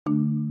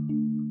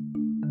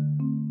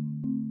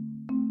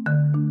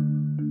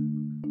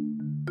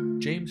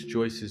James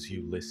Joyce's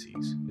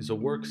Ulysses is a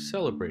work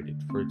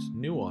celebrated for its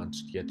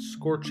nuanced yet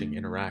scorching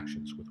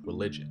interactions with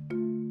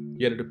religion.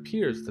 Yet it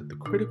appears that the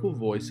critical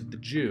voice of the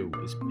Jew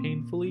is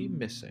painfully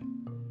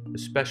missing,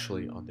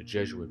 especially on the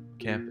Jesuit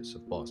campus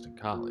of Boston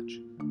College.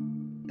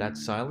 That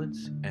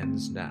silence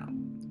ends now.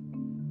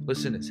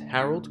 Listen as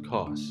Harold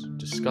Koss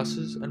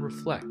discusses and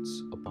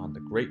reflects upon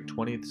the great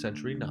 20th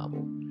century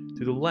novel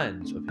through the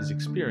lens of his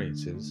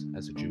experiences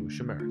as a Jewish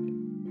American.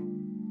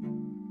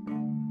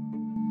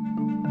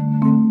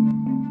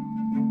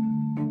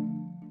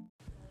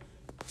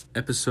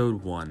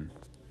 Episode 1.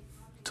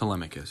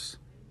 Telemachus.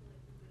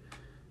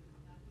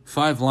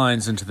 5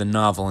 lines into the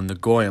novel and the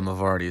Goyim have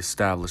already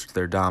established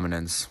their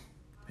dominance.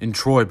 In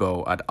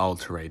Troibo ad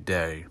altere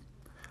Dei,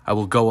 I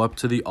will go up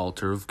to the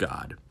altar of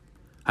God.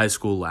 High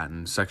School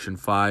Latin, Section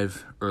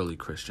 5, Early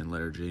Christian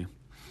Liturgy.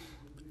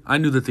 I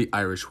knew that the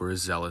Irish were a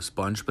zealous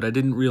bunch, but I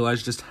didn't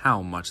realize just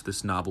how much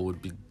this novel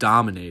would be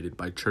dominated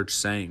by church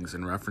sayings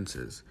and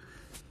references.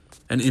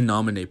 And in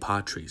nomine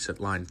patris at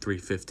line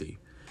 350.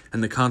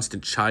 And the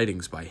constant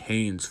chidings by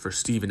Haynes for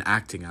Stephen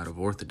acting out of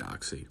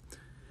orthodoxy.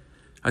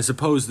 I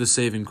suppose the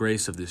saving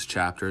grace of this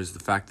chapter is the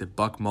fact that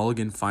Buck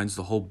Mulligan finds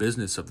the whole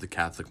business of the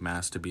Catholic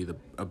Mass to be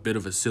a bit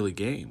of a silly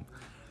game.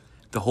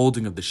 The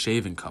holding of the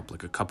shaving cup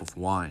like a cup of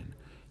wine,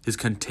 his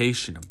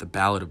cantation of the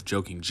Ballad of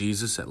Joking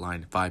Jesus at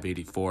line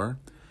 584,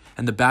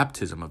 and the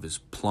baptism of his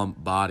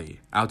plump body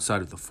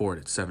outside of the fort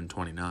at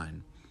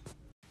 729.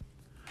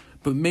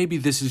 But maybe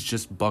this is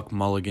just Buck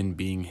Mulligan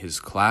being his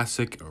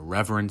classic,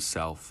 irreverent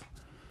self.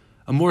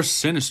 A more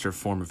sinister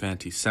form of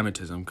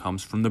anti-Semitism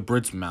comes from the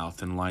Brit's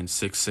mouth in line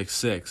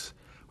 666,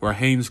 where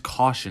Haynes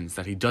cautions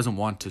that he doesn't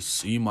want to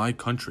see my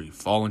country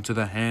fall into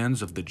the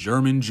hands of the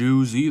German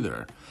Jews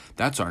either.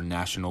 That's our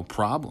national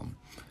problem.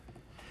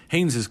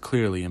 Haynes is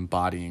clearly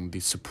embodying the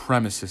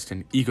supremacist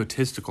and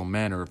egotistical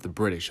manner of the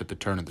British at the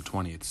turn of the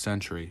 20th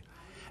century,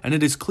 and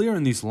it is clear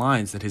in these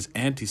lines that his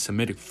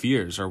anti-Semitic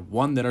fears are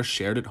one that are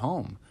shared at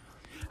home.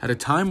 At a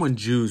time when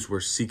Jews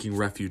were seeking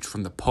refuge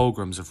from the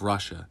pogroms of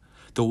Russia,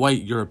 the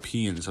white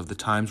Europeans of the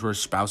times were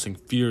espousing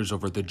fears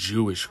over the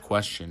Jewish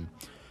question,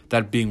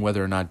 that being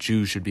whether or not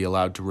Jews should be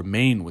allowed to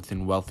remain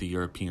within wealthy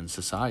European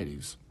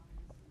societies.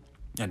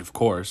 And of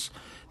course,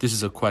 this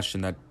is a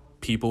question that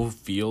people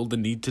feel the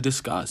need to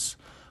discuss,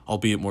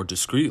 albeit more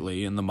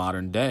discreetly in the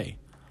modern day.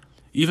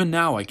 Even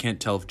now, I can't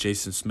tell if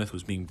Jason Smith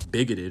was being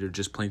bigoted or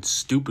just plain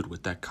stupid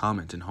with that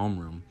comment in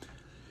Homeroom.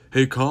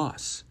 Hey,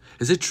 Koss,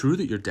 is it true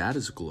that your dad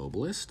is a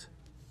globalist?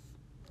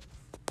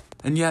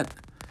 And yet,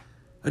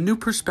 a new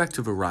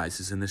perspective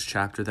arises in this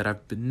chapter that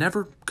I've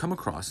never come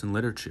across in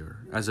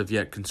literature as of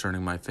yet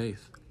concerning my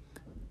faith.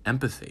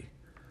 Empathy.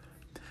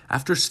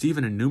 After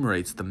Stephen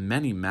enumerates the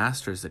many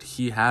masters that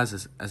he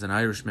has as an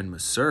Irishman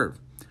must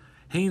serve,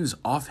 Haynes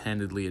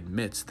offhandedly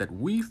admits that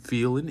we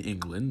feel in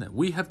England that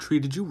we have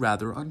treated you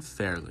rather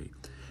unfairly.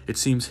 It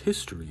seems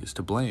history is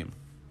to blame.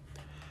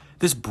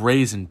 This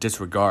brazen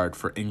disregard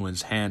for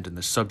England's hand in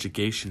the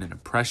subjugation and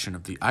oppression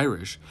of the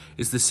Irish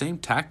is the same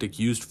tactic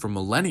used for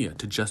millennia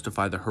to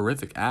justify the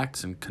horrific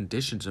acts and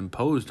conditions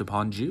imposed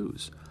upon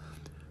Jews.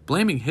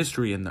 Blaming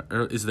history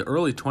is the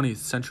early 20th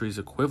century's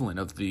equivalent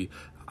of the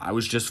 "I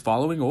was just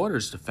following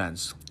orders"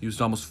 defense,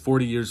 used almost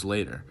 40 years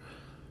later.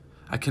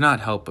 I cannot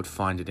help but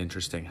find it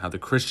interesting how the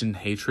Christian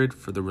hatred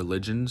for the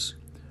religious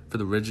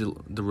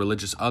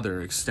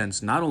other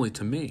extends not only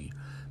to me,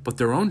 but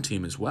their own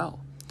team as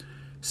well.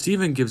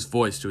 Stephen gives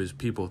voice to his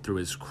people through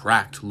his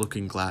cracked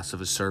looking-glass of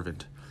a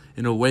servant,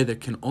 in a way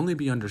that can only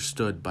be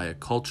understood by a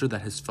culture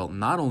that has felt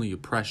not only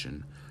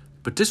oppression,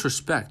 but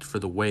disrespect for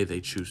the way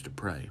they choose to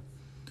pray.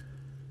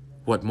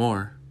 What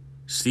more,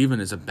 Stephen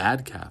is a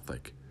bad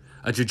Catholic,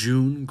 a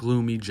jejune,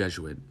 gloomy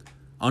Jesuit,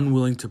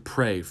 unwilling to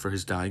pray for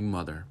his dying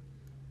mother.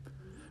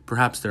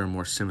 Perhaps there are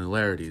more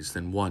similarities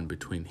than one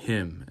between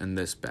him and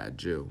this bad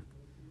Jew.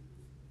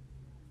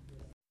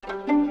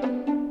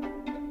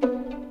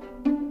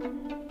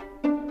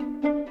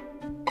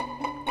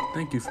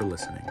 Thank you for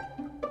listening.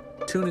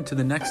 Tune into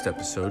the next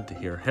episode to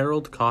hear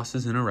Harold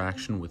Koss's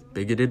interaction with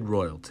bigoted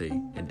royalty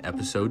in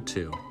Episode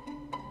 2,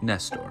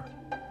 Nestor.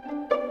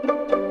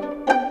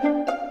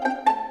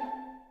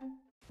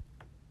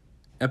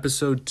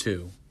 Episode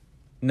 2,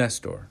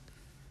 Nestor.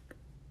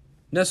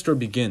 Nestor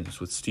begins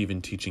with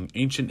Stephen teaching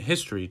ancient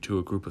history to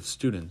a group of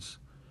students.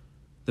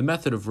 The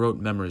method of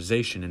rote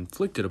memorization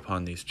inflicted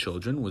upon these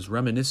children was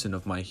reminiscent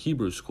of my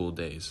Hebrew school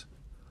days.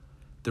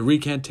 The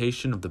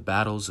recantation of the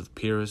battles of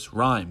Pyrrhus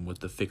rhyme with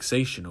the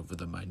fixation over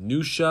the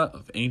minutiae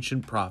of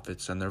ancient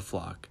prophets and their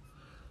flock.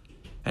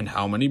 And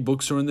how many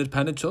books are in the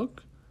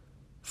Pentateuch?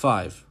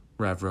 5,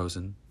 Rav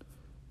Rosen.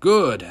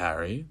 Good,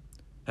 Harry.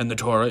 And the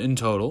Torah in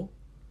total?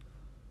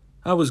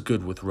 I was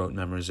good with rote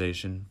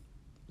memorization,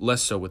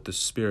 less so with the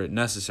spirit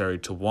necessary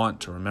to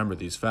want to remember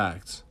these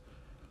facts.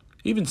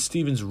 Even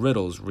Stephen's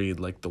riddles read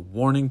like the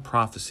warning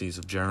prophecies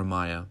of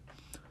Jeremiah,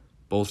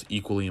 both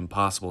equally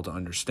impossible to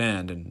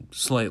understand and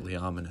slightly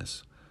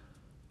ominous.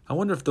 I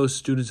wonder if those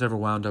students ever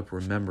wound up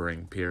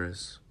remembering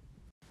Pyrrhus.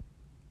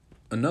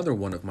 Another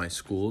one of my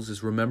schools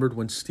is remembered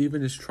when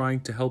Stephen is trying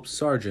to help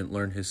Sargent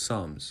learn his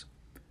sums.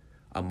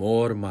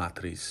 Amor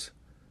matris,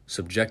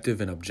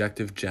 subjective and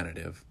objective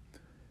genitive,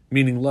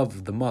 meaning love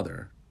of the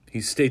mother. He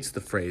states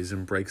the phrase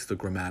and breaks the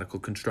grammatical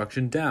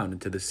construction down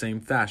into the same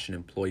fashion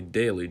employed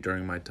daily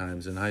during my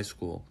times in high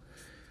school.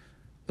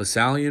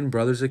 LaSallian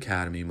Brothers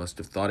Academy must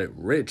have thought it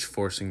rich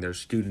forcing their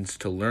students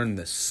to learn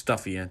this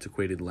stuffy,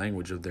 antiquated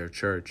language of their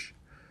church.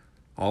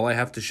 All I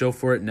have to show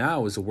for it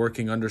now is a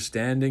working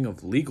understanding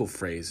of legal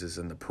phrases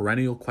and the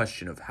perennial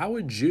question of how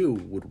a Jew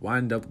would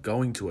wind up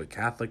going to a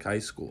Catholic high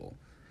school.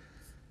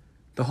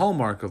 The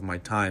hallmark of my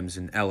times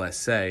in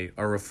LSA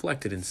are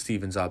reflected in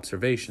Stephen's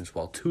observations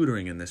while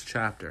tutoring in this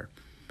chapter.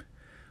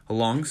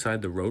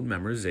 Alongside the rote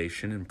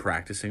memorization and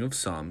practicing of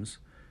sums,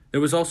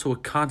 there was also a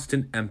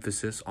constant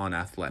emphasis on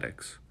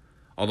athletics,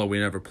 although we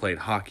never played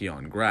hockey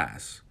on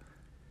grass.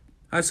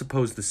 I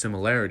suppose the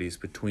similarities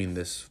between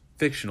this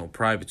fictional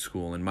private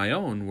school and my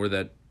own were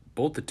that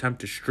both attempt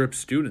to strip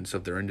students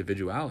of their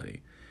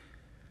individuality.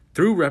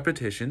 Through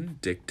repetition,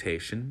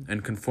 dictation,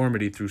 and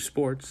conformity through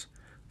sports,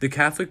 the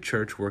Catholic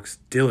Church works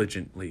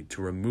diligently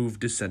to remove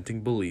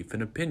dissenting belief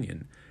and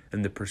opinion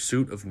in the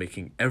pursuit of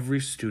making every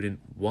student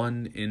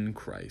one in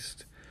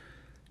Christ.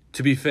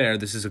 To be fair,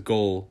 this is a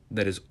goal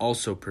that is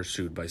also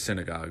pursued by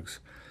synagogues.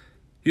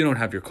 You don't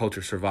have your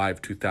culture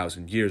survive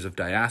 2,000 years of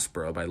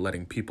diaspora by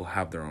letting people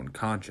have their own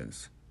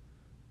conscience.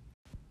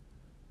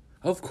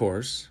 Of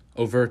course,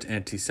 overt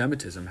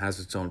anti-Semitism has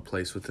its own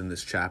place within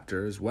this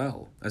chapter as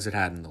well, as it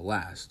had in the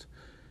last.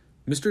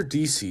 Mr.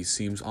 D.C.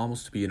 seems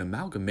almost to be an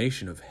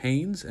amalgamation of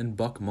Haynes and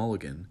Buck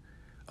Mulligan,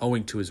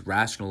 owing to his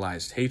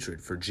rationalized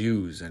hatred for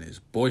Jews and his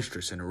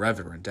boisterous and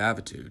irreverent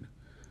attitude.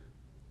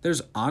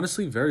 There's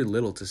honestly very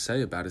little to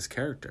say about his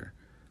character.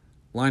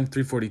 Line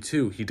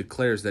 342, he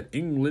declares that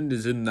England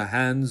is in the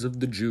hands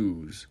of the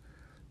Jews.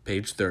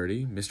 Page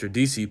 30, Mr.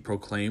 D.C.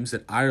 proclaims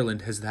that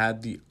Ireland has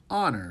had the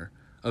honor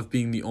of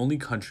being the only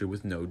country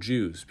with no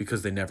Jews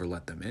because they never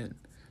let them in.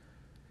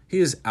 He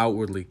is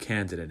outwardly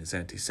candid in his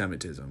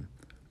anti-Semitism,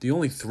 the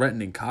only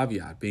threatening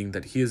caveat being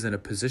that he is in a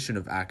position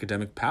of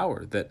academic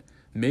power that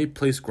may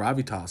place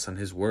gravitas on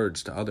his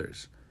words to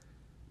others.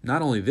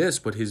 Not only this,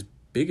 but his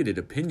bigoted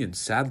opinions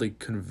sadly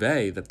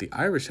convey that the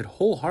Irish had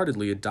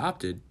wholeheartedly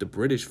adopted the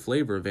British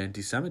flavor of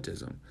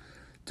anti-Semitism,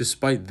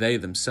 despite they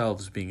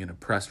themselves being an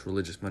oppressed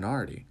religious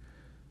minority.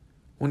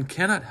 One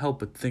cannot help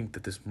but think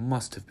that this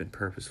must have been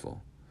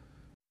purposeful.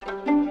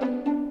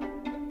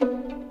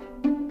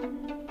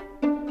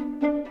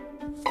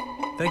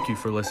 Thank you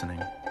for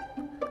listening.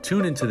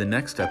 Tune into the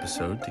next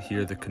episode to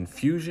hear the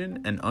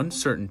confusion and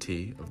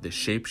uncertainty of the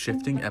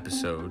shape-shifting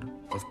episode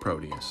of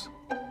Proteus.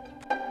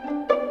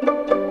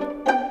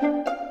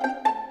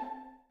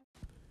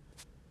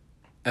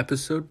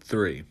 Episode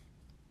 3.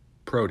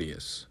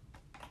 Proteus.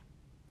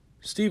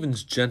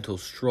 Stephen's gentle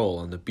stroll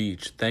on the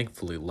beach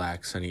thankfully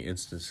lacks any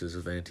instances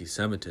of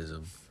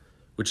anti-Semitism,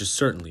 which is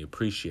certainly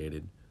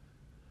appreciated.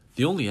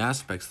 The only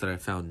aspects that I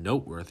found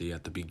noteworthy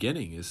at the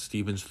beginning is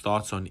Stephen's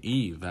thoughts on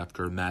Eve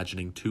after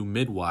imagining two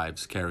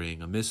midwives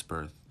carrying a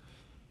misbirth.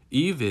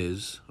 Eve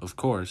is, of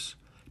course,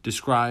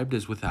 described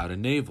as without a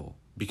navel,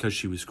 because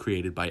she was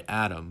created by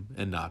Adam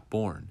and not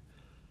born.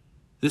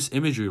 This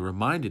imagery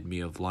reminded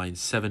me of line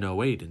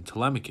 708 in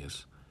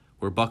Telemachus,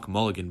 where Buck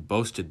Mulligan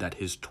boasted that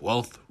his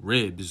 12th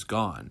rib is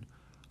gone.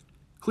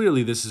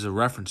 Clearly this is a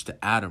reference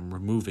to Adam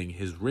removing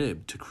his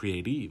rib to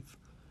create Eve.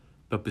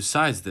 But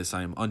besides this,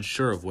 I am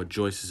unsure of what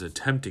Joyce is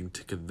attempting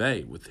to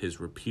convey with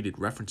his repeated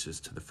references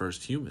to the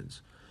first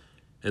humans.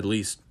 At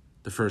least,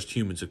 the first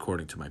humans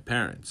according to my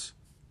parents.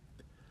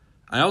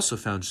 I also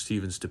found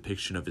Stephen's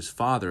depiction of his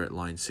father at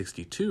line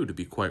 62 to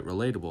be quite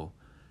relatable.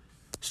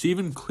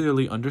 Stephen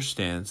clearly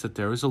understands that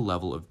there is a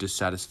level of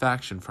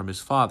dissatisfaction from his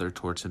father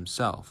towards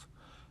himself,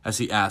 as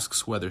he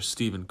asks whether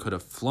Stephen could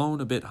have flown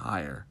a bit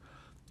higher.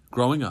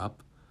 Growing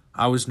up,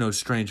 I was no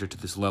stranger to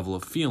this level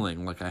of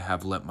feeling like I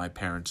have let my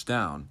parents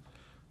down.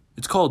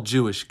 It's called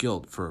Jewish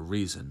guilt for a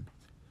reason.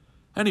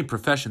 Any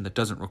profession that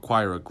doesn't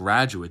require a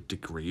graduate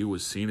degree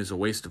was seen as a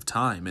waste of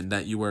time and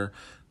that you were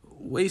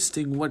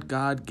wasting what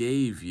God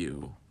gave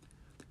you.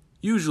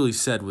 Usually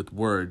said with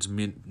words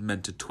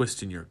meant to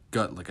twist in your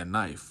gut like a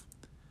knife.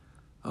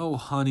 Oh,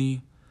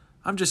 honey,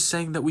 I'm just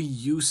saying that we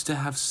used to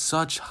have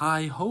such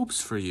high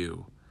hopes for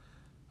you.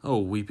 Oh,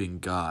 weeping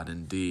God,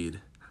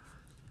 indeed.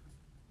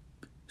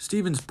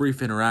 Stephen's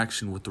brief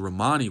interaction with the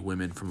Romani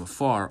women from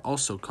afar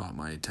also caught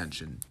my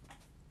attention.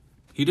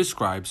 He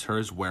describes her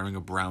as wearing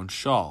a brown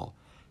shawl,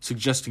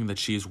 suggesting that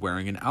she is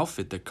wearing an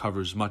outfit that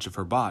covers much of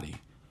her body.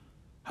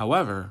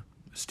 However,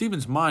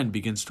 Stephen's mind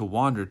begins to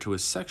wander to a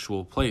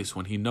sexual place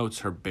when he notes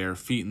her bare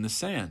feet in the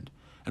sand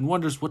and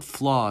wonders what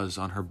flaws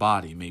on her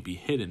body may be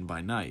hidden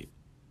by night.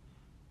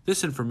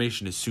 This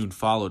information is soon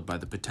followed by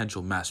the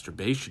potential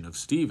masturbation of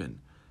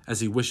Stephen, as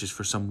he wishes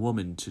for some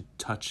woman to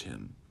touch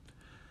him.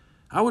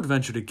 I would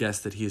venture to guess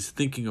that he is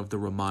thinking of the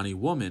Romani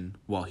woman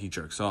while he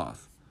jerks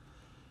off.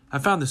 I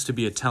found this to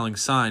be a telling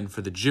sign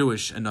for the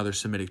Jewish and other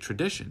Semitic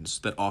traditions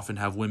that often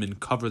have women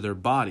cover their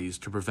bodies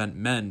to prevent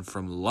men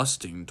from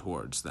lusting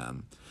towards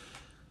them.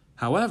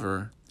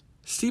 However,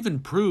 Stephen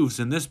proves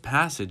in this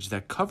passage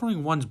that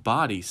covering one's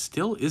body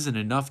still isn't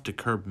enough to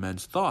curb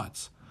men's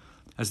thoughts,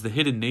 as the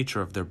hidden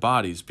nature of their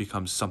bodies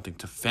becomes something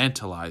to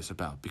fantasize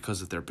about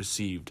because of their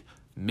perceived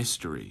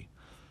mystery.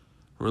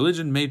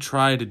 Religion may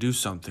try to do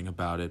something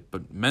about it,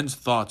 but men's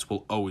thoughts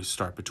will always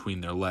start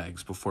between their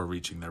legs before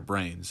reaching their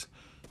brains,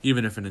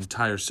 even if an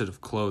entire set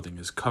of clothing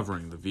is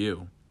covering the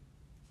view.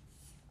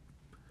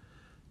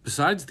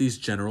 Besides these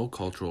general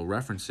cultural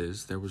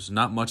references, there was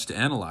not much to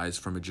analyze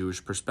from a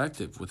Jewish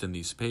perspective within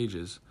these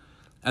pages,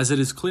 as it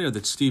is clear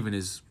that Stephen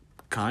is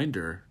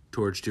kinder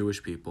towards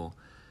Jewish people,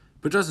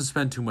 but doesn't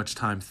spend too much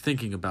time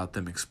thinking about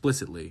them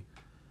explicitly.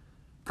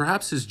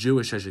 Perhaps his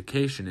Jewish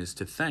education is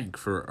to thank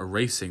for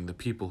erasing the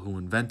people who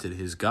invented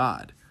his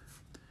God.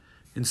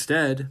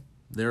 Instead,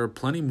 there are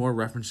plenty more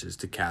references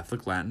to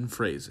Catholic Latin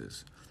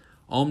phrases.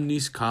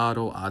 Omnis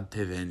caro ad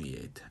te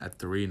veniet at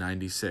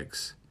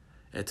 396,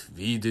 et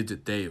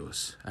vidit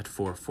Deus at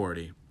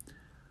 440.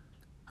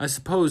 I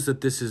suppose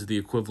that this is the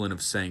equivalent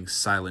of saying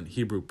silent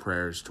Hebrew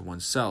prayers to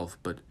oneself,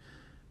 but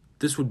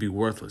this would be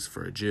worthless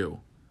for a Jew.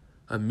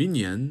 A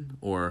minyan,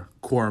 or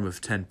quorum of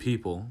 10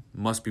 people,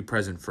 must be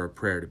present for a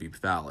prayer to be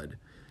valid.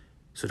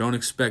 So don't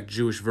expect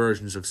Jewish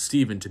versions of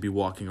Stephen to be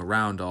walking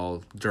around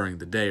all during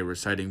the day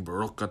reciting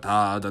Baruch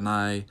atah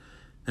Adonai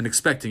and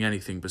expecting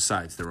anything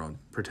besides their own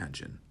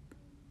pretension.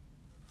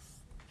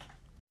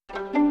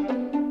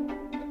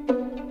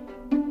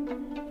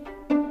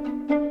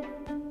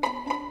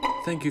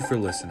 Thank you for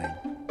listening.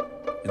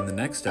 In the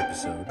next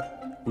episode,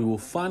 we will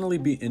finally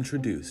be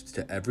introduced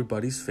to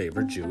everybody's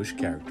favorite Jewish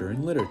character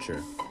in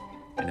literature.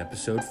 In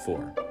Episode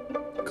 4,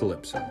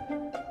 Calypso.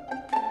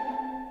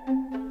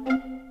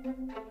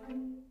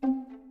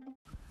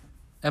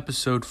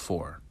 Episode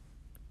 4,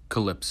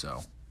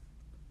 Calypso.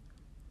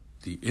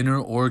 The inner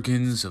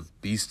organs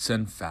of beasts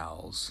and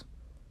fowls.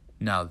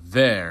 Now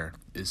there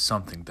is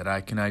something that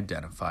I can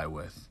identify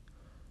with.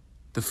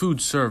 The food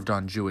served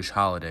on Jewish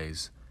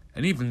holidays,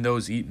 and even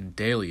those eaten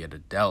daily at a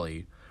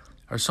deli,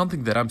 are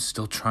something that I'm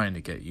still trying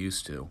to get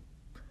used to.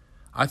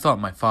 I thought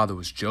my father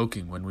was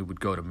joking when we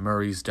would go to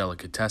Murray's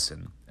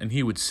Delicatessen, and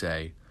he would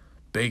say,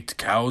 "Baked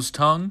cow's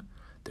tongue?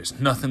 There's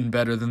nothing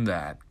better than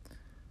that."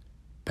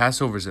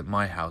 Passovers at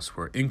my house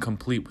were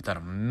incomplete without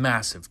a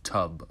massive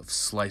tub of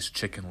sliced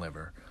chicken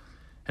liver,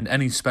 and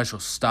any special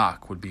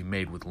stock would be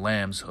made with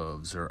lamb's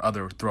hooves or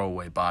other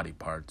throwaway body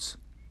parts.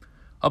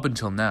 Up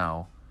until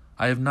now,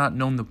 I have not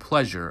known the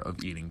pleasure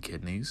of eating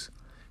kidneys,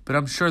 but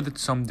I'm sure that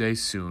someday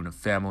soon a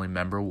family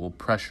member will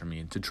pressure me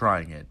into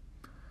trying it.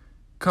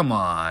 Come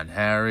on,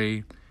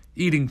 Harry.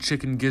 Eating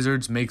chicken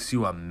gizzards makes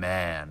you a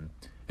man.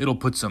 It'll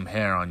put some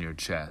hair on your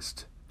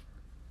chest.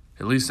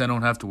 At least I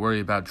don't have to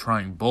worry about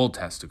trying bull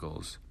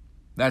testicles.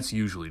 That's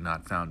usually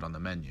not found on the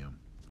menu.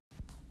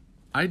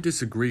 I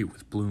disagree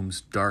with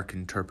Bloom's dark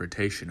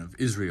interpretation of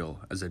Israel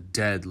as a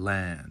dead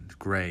land,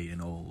 gray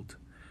and old.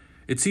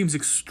 It seems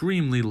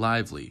extremely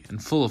lively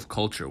and full of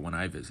culture when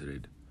I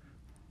visited.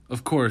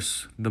 Of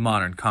course, the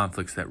modern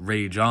conflicts that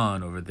rage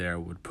on over there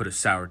would put a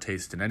sour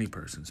taste in any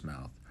person's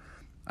mouth.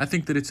 I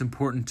think that it's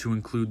important to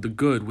include the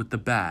good with the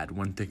bad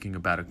when thinking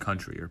about a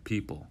country or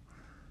people.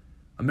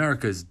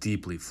 America is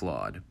deeply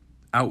flawed,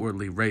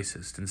 outwardly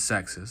racist and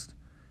sexist,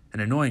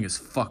 and annoying as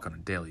fuck on a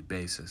daily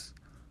basis.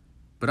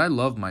 But I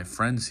love my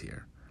friends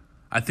here.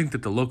 I think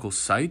that the local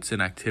sites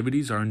and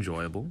activities are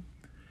enjoyable,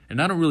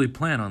 and I don't really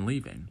plan on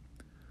leaving.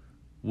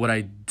 What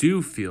I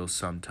do feel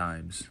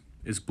sometimes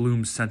is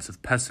Bloom's sense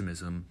of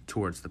pessimism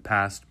towards the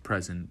past,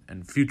 present,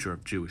 and future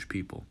of Jewish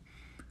people.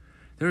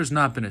 There has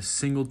not been a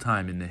single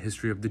time in the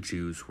history of the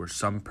Jews where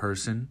some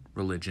person,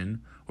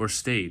 religion, or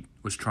state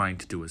was trying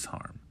to do us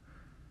harm.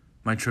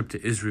 My trip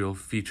to Israel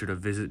featured a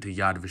visit to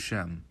Yad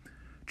Vashem,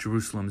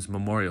 Jerusalem's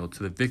memorial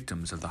to the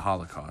victims of the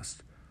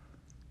Holocaust.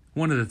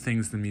 One of the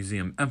things the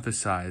museum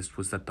emphasized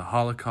was that the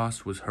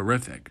Holocaust was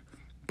horrific,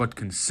 but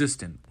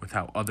consistent with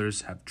how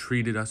others have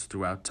treated us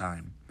throughout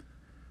time.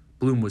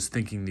 Bloom was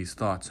thinking these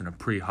thoughts in a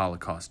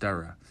pre-Holocaust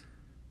era,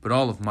 but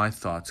all of my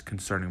thoughts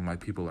concerning my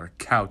people are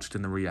couched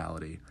in the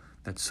reality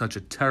that such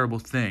a terrible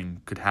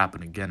thing could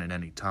happen again at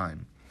any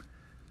time.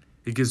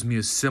 It gives me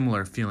a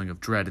similar feeling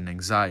of dread and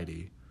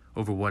anxiety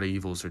over what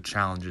evils or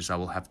challenges I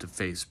will have to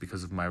face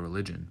because of my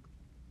religion.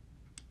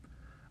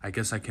 I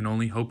guess I can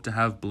only hope to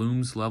have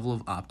Bloom's level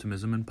of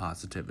optimism and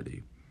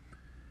positivity.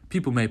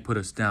 People may put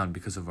us down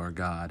because of our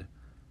God,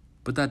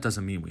 but that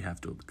doesn't mean we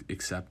have to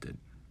accept it.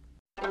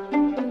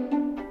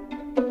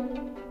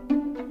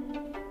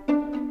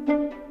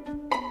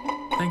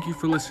 Thank you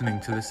for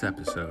listening to this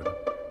episode.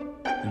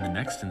 In the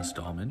next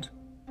installment,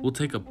 we'll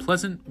take a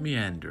pleasant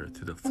meander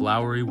through the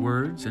flowery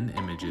words and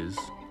images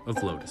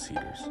of lotus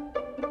eaters.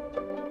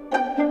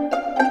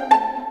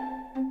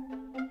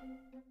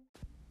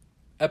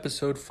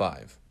 Episode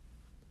 5,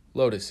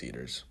 Lotus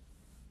Eaters.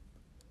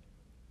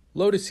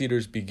 Lotus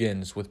Eaters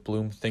begins with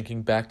Bloom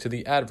thinking back to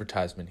the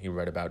advertisement he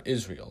read about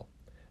Israel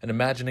and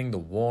imagining the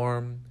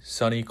warm,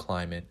 sunny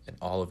climate in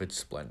all of its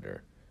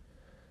splendor.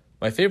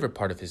 My favorite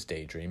part of his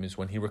daydream is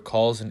when he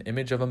recalls an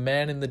image of a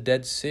man in the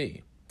Dead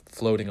Sea,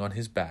 floating on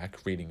his back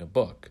reading a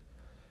book.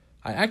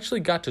 I actually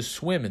got to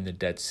swim in the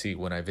Dead Sea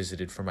when I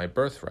visited for my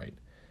birthright,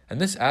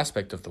 and this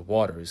aspect of the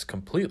water is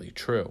completely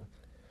true.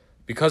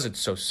 Because it's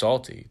so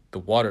salty, the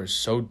water is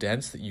so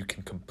dense that you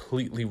can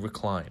completely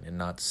recline and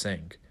not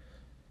sink.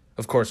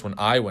 Of course, when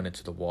I went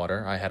into the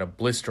water, I had a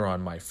blister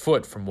on my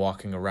foot from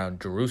walking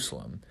around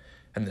Jerusalem,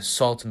 and the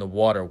salt in the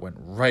water went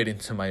right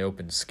into my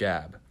open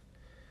scab.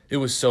 It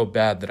was so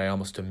bad that I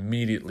almost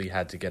immediately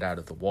had to get out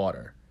of the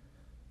water.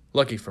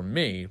 Lucky for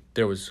me,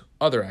 there was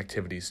other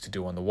activities to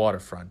do on the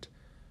waterfront.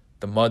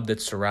 The mud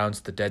that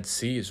surrounds the Dead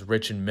Sea is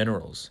rich in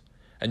minerals,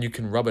 and you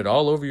can rub it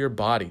all over your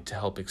body to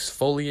help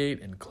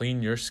exfoliate and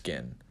clean your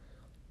skin.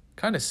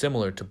 Kind of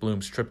similar to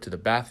Bloom's trip to the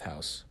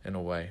bathhouse, in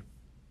a way.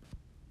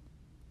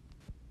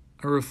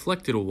 I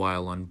reflected a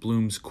while on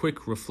Bloom's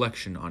quick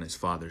reflection on his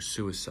father's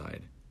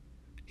suicide.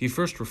 He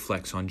first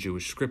reflects on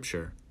Jewish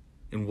scripture,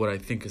 in what I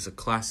think is a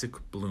classic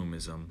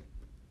Bloomism.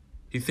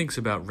 He thinks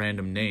about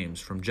random names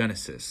from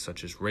Genesis,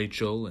 such as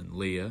Rachel and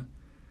Leah,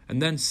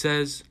 and then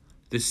says,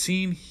 the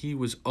scene he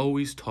was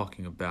always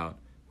talking about,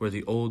 where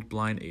the old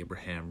blind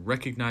Abraham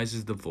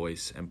recognizes the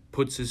voice and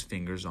puts his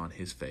fingers on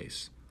his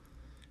face.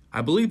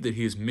 I believe that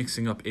he is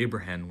mixing up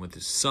Abraham with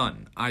his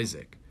son,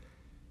 Isaac.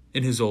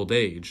 In his old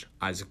age,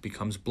 Isaac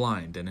becomes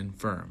blind and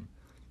infirm,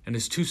 and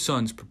his two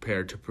sons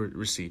prepare to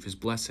receive his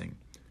blessing.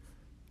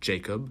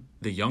 Jacob,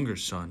 the younger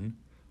son,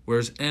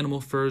 wears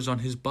animal furs on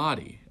his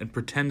body and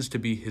pretends to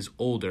be his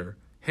older,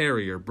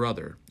 hairier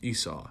brother,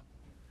 Esau.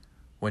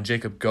 When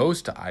Jacob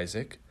goes to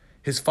Isaac,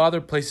 his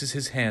father places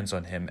his hands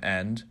on him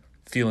and,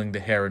 feeling the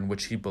hair in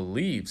which he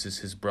believes is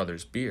his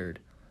brother's beard,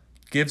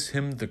 gives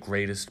him the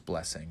greatest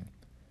blessing.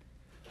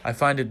 I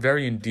find it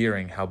very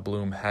endearing how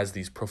Bloom has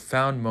these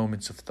profound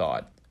moments of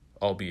thought,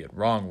 albeit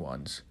wrong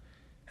ones,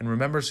 and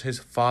remembers his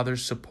father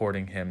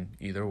supporting him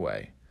either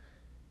way.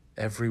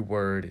 Every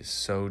word is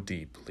so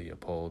deep,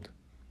 Leopold.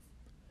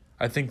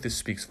 I think this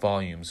speaks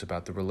volumes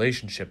about the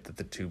relationship that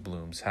the two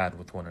Blooms had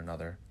with one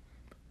another.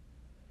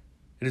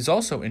 It is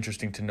also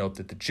interesting to note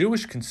that the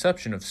Jewish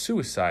conception of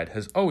suicide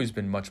has always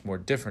been much more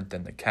different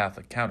than the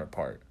Catholic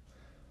counterpart.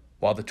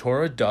 While the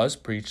Torah does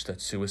preach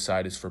that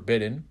suicide is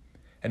forbidden,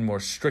 and more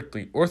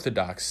strictly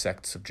Orthodox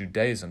sects of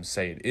Judaism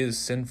say it is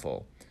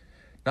sinful,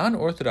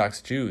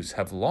 non-Orthodox Jews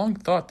have long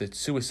thought that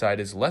suicide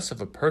is less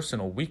of a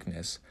personal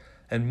weakness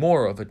and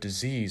more of a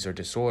disease or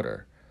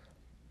disorder.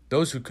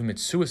 Those who commit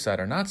suicide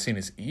are not seen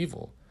as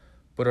evil,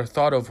 but are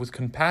thought of with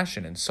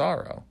compassion and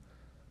sorrow.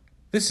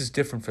 This is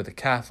different for the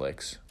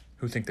Catholics,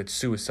 who think that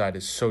suicide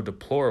is so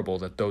deplorable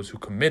that those who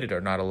commit it are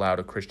not allowed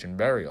a Christian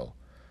burial.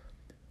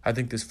 I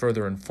think this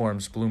further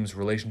informs Bloom's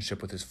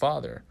relationship with his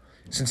father,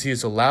 since he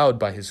is allowed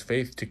by his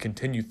faith to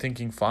continue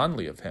thinking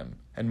fondly of him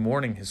and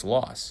mourning his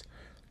loss,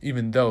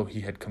 even though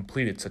he had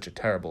completed such a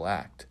terrible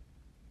act.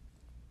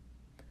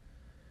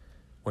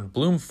 When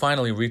Bloom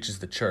finally reaches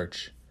the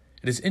church,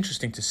 it is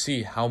interesting to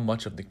see how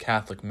much of the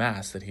Catholic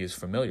Mass that he is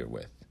familiar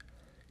with.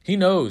 He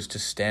knows to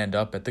stand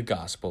up at the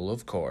Gospel,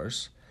 of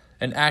course,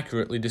 and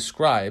accurately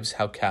describes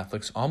how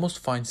Catholics almost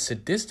find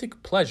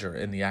sadistic pleasure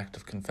in the act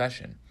of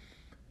confession.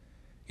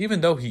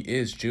 Even though he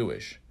is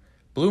Jewish,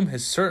 Bloom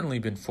has certainly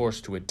been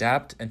forced to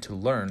adapt and to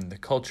learn the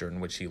culture in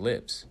which he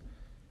lives.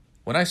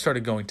 When I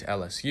started going to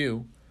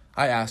LSU,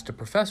 I asked a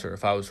professor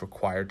if I was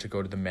required to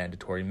go to the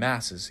mandatory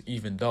masses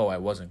even though I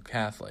wasn't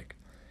Catholic,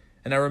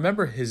 and I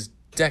remember his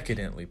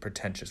decadently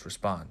pretentious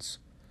response.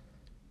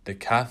 The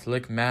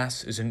Catholic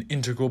Mass is an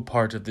integral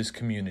part of this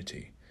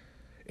community.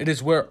 It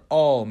is where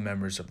all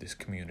members of this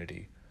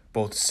community,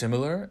 both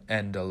similar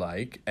and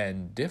alike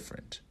and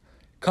different,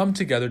 come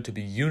together to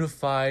be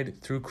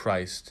unified through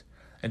Christ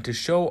and to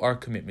show our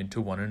commitment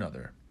to one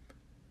another.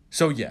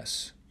 So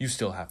yes, you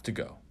still have to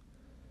go.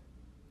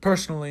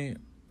 Personally,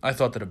 I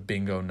thought that a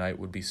bingo night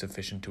would be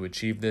sufficient to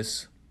achieve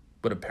this,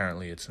 but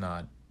apparently it's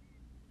not.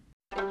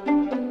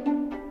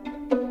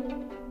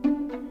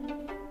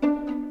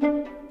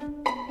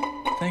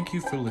 Thank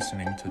you for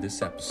listening to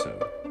this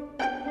episode.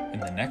 In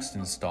the next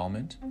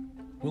installment,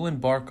 we'll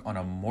embark on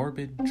a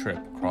morbid trip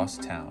across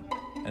town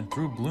and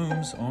through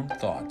Bloom's own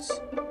thoughts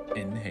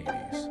in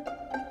Hades.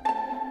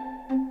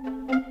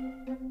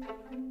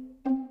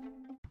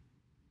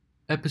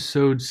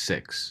 Episode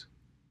 6.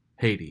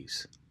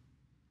 Hades.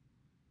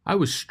 I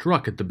was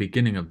struck at the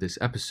beginning of this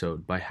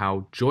episode by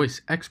how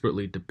Joyce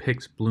expertly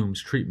depicts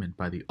Bloom's treatment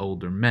by the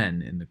older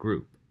men in the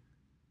group.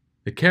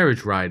 The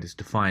carriage ride is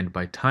defined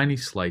by tiny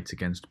slights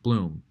against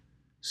Bloom,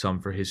 some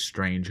for his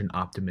strange and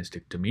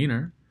optimistic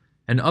demeanor,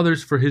 and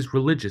others for his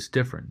religious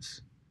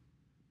difference.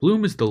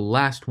 Bloom is the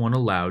last one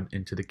allowed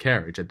into the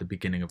carriage at the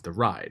beginning of the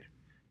ride.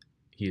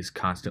 He is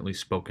constantly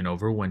spoken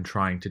over when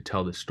trying to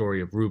tell the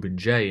story of Reuben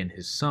J. and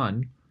his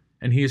son,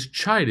 and he is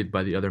chided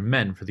by the other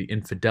men for the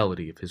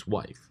infidelity of his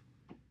wife.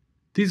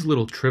 These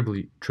little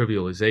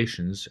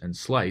trivializations and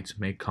slights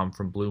may come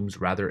from Bloom's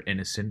rather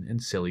innocent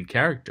and silly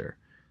character,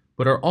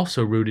 but are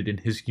also rooted in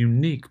his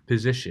unique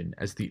position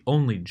as the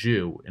only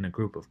Jew in a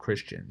group of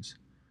Christians.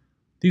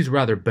 These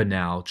rather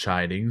banal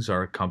chidings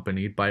are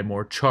accompanied by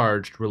more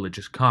charged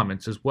religious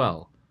comments as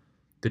well.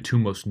 the two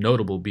most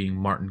notable being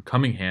Martin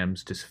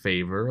Cummingham's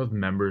disfavor of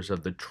members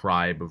of the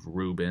tribe of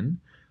Reuben,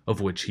 of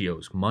which he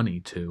owes money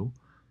to,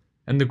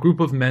 and the group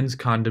of men's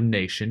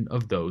condemnation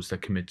of those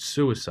that commit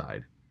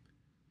suicide.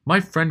 My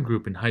friend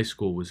group in high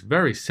school was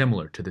very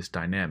similar to this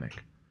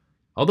dynamic.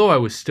 Although I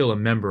was still a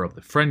member of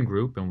the friend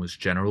group and was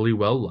generally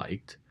well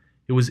liked,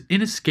 it was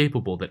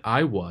inescapable that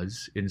I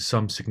was, in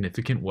some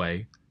significant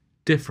way,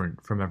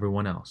 different from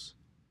everyone else.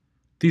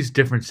 These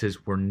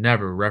differences were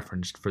never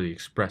referenced for the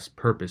express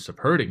purpose of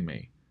hurting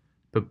me,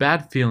 but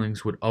bad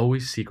feelings would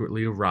always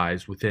secretly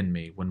arise within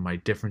me when my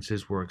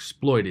differences were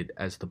exploited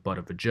as the butt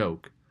of a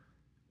joke.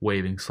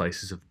 Waving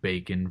slices of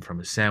bacon from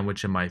a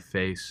sandwich in my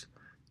face,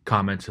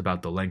 comments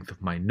about the length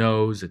of my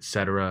nose,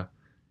 etc.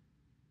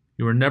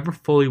 You are never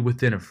fully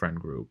within a friend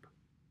group,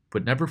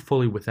 but never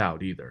fully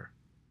without either.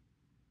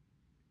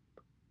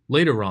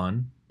 Later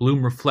on,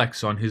 Bloom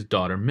reflects on his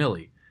daughter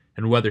Millie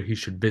and whether he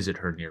should visit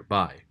her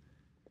nearby.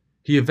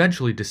 He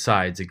eventually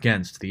decides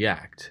against the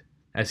act,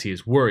 as he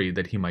is worried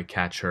that he might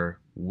catch her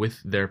with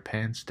their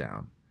pants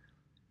down.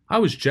 I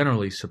was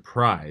generally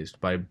surprised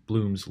by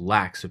Bloom's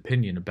lax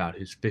opinion about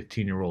his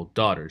 15-year-old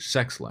daughter's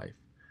sex life.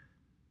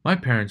 My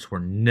parents were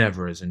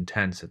never as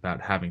intense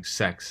about having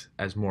sex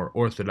as more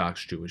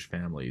Orthodox Jewish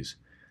families,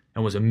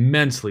 and was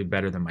immensely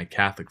better than my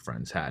Catholic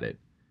friends had it.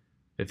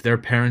 If their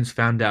parents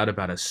found out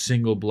about a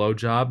single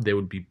blowjob, they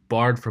would be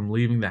barred from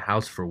leaving the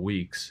house for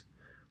weeks.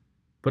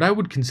 But I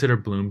would consider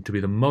Bloom to be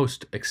the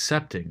most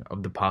accepting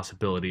of the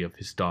possibility of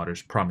his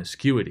daughter's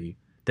promiscuity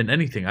than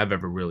anything I've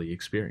ever really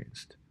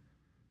experienced.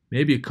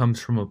 Maybe it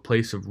comes from a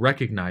place of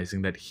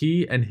recognizing that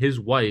he and his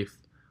wife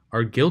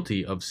are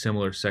guilty of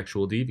similar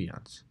sexual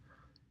deviance.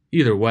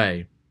 Either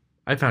way,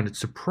 I found it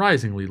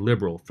surprisingly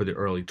liberal for the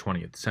early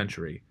 20th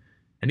century,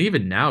 and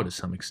even now to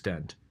some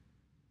extent.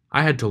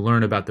 I had to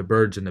learn about the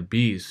birds and the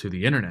bees through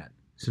the internet,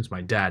 since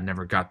my dad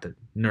never got the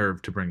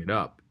nerve to bring it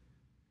up.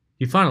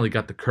 He finally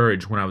got the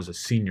courage when I was a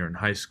senior in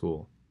high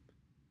school.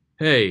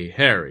 "Hey,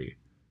 Harry,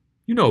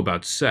 you know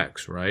about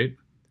sex, right?"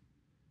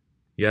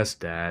 "Yes,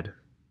 Dad.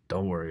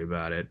 Don't worry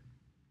about it."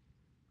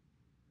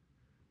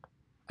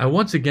 I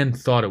once again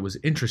thought it was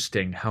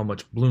interesting how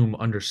much Bloom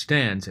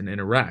understands and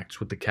interacts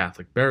with the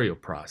Catholic burial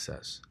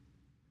process.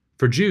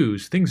 For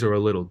Jews, things are a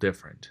little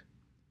different.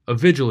 A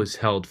vigil is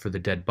held for the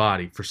dead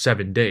body for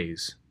 7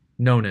 days,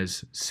 known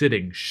as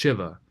sitting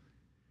Shiva,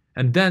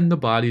 and then the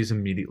body is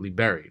immediately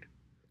buried.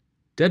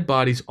 Dead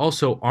bodies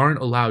also aren't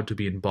allowed to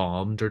be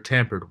embalmed or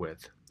tampered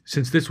with,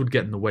 since this would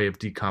get in the way of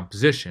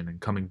decomposition and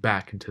coming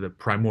back into the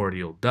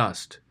primordial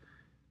dust.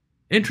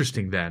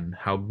 Interesting, then,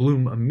 how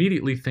Bloom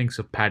immediately thinks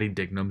of Patty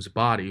Dignam's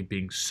body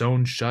being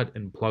sewn shut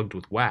and plugged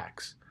with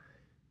wax.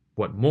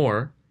 What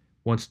more,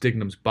 once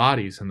Dignam's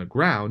body is in the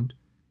ground,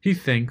 he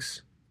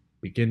thinks,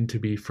 begin to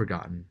be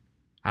forgotten,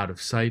 out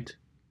of sight,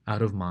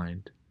 out of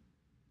mind.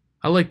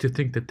 I like to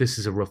think that this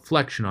is a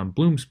reflection on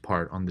Bloom's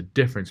part on the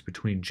difference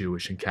between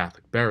Jewish and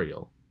Catholic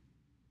burial.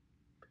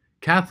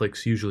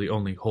 Catholics usually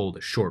only hold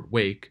a short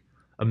wake,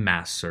 a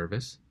mass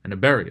service, and a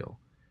burial,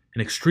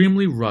 an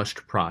extremely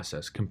rushed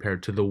process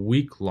compared to the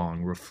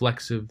week-long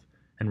reflexive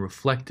and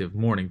reflective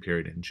mourning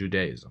period in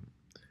Judaism.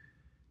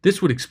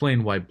 This would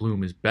explain why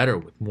Bloom is better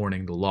with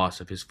mourning the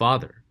loss of his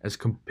father as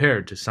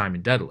compared to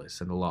Simon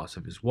Dedalus and the loss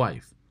of his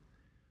wife.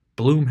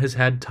 Bloom has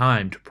had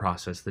time to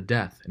process the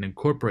death and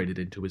incorporate it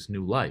into his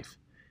new life,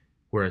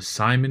 whereas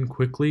Simon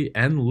quickly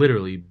and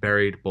literally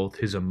buried both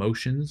his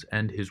emotions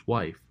and his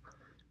wife,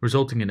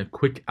 resulting in a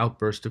quick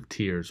outburst of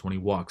tears when he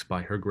walks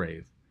by her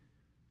grave.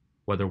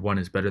 Whether one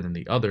is better than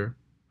the other,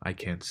 I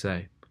can't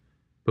say.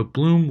 But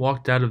Bloom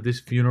walked out of this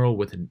funeral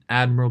with an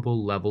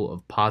admirable level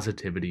of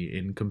positivity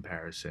in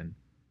comparison.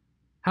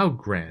 How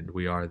grand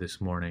we are this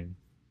morning.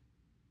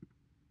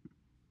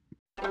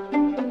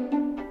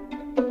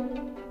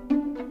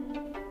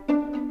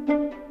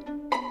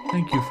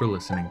 Thank you for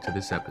listening to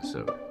this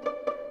episode.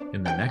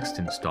 In the next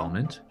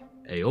installment,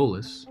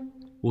 Aeolus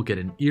will get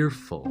an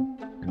earful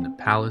in the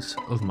Palace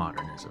of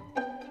Modernism.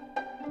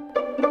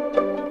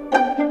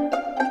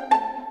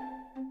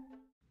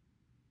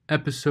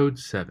 Episode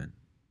 7.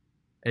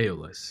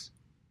 Aeolus.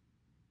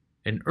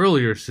 An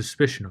earlier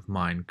suspicion of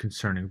mine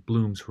concerning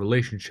Bloom's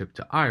relationship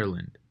to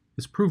Ireland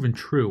is proven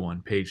true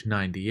on page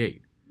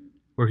 98,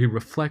 where he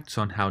reflects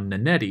on how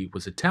Nannetti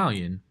was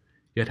Italian,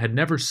 yet had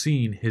never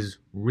seen his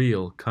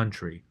real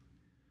country.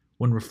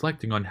 When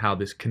reflecting on how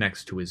this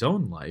connects to his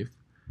own life,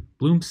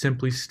 Bloom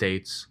simply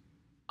states,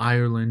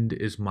 "Ireland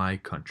is my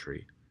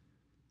country."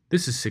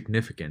 This is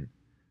significant,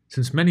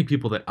 since many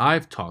people that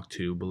I've talked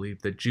to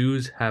believe that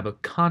Jews have a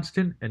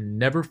constant and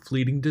never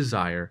fleeting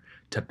desire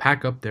to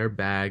pack up their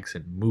bags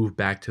and move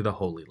back to the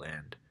Holy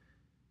Land.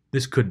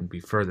 This couldn't be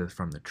further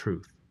from the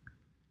truth.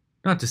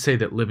 Not to say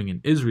that living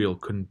in Israel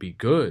couldn't be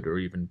good or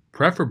even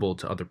preferable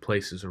to other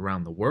places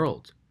around the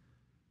world.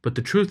 But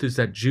the truth is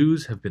that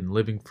Jews have been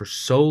living for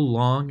so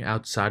long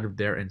outside of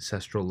their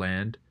ancestral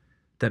land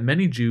that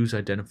many Jews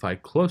identify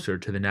closer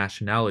to the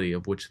nationality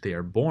of which they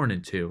are born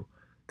into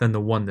than the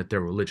one that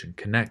their religion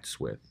connects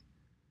with.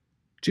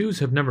 Jews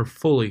have never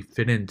fully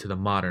fit into the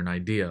modern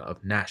idea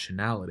of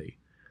nationality,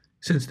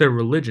 since their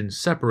religion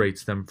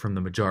separates them from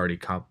the majority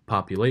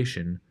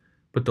population,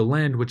 but the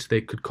land which they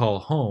could call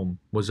home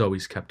was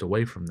always kept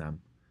away from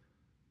them.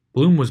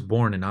 Bloom was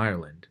born in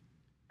Ireland,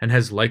 and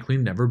has likely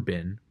never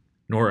been,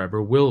 nor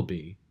ever will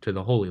be, to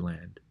the Holy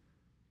Land.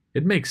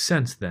 It makes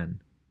sense,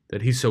 then,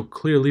 that he so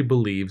clearly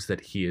believes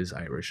that he is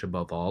Irish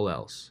above all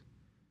else.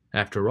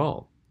 After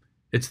all,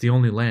 it's the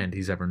only land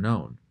he's ever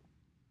known.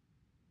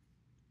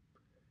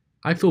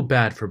 I feel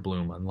bad for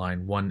Bloom on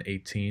line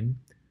 118,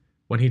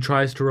 when he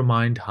tries to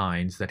remind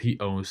Hines that he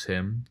owes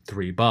him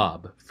 3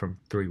 bob from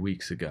 3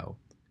 weeks ago.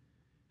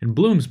 In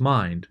Bloom's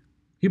mind,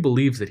 he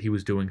believes that he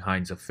was doing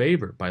Hines a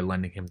favor by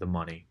lending him the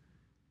money,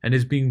 and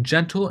is being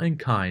gentle and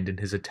kind in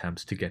his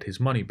attempts to get his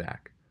money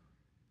back.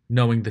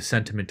 Knowing the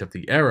sentiment of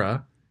the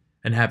era,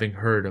 and having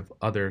heard of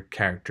other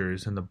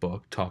characters in the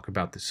book talk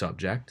about the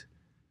subject,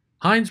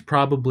 Hines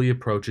probably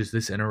approaches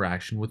this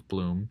interaction with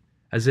Bloom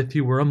as if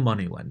he were a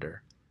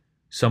moneylender,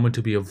 someone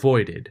to be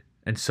avoided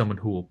and someone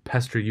who will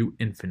pester you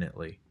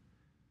infinitely.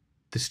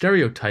 The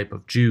stereotype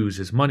of Jews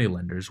as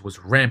moneylenders was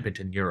rampant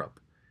in Europe,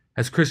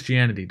 as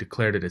Christianity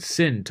declared it a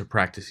sin to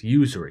practice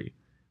usury,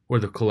 or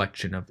the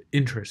collection of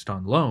interest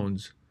on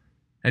loans,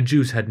 and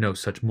Jews had no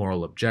such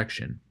moral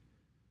objection.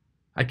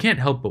 I can't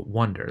help but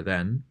wonder,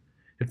 then,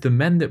 if the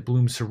men that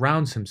Bloom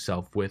surrounds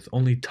himself with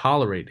only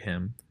tolerate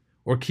him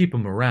or keep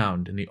him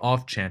around in the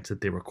off chance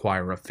that they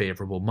require a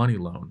favorable money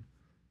loan.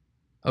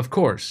 Of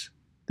course,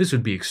 this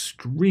would be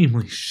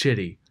extremely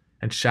shitty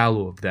and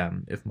shallow of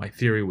them if my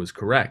theory was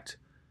correct,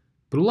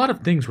 but a lot of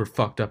things were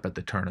fucked up at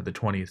the turn of the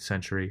 20th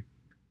century.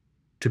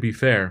 To be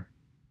fair,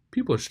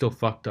 people are still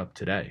fucked up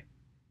today.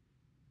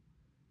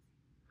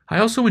 I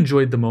also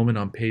enjoyed the moment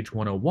on page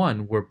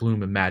 101 where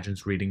Bloom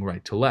imagines reading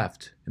right to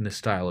left in the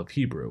style of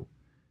Hebrew.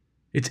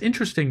 It's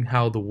interesting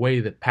how the way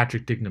that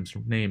Patrick Digname's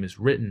name is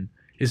written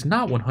is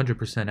not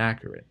 100%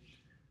 accurate.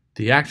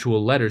 The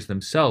actual letters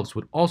themselves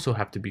would also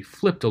have to be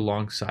flipped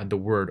alongside the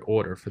word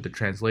order for the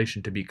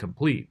translation to be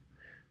complete.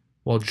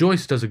 While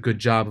Joyce does a good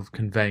job of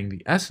conveying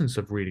the essence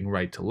of reading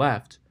right to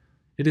left,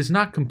 it is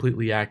not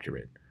completely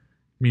accurate,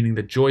 meaning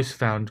that Joyce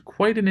found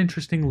quite an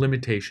interesting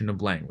limitation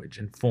of language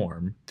and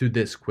form through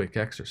this quick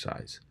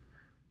exercise.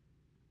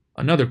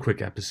 Another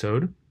quick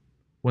episode.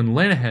 When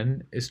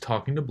Lanahan is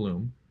talking to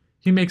Bloom,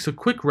 he makes a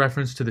quick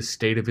reference to the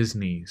state of his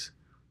knees,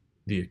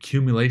 the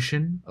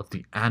accumulation of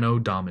the Anno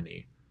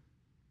Domini.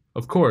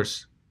 Of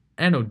course,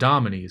 Anno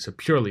Domini is a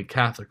purely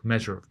Catholic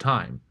measure of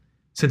time,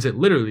 since it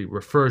literally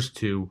refers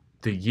to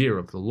the year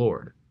of the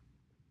Lord.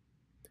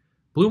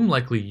 Bloom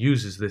likely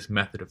uses this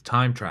method of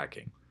time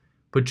tracking,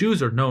 but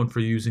Jews are known for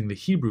using the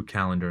Hebrew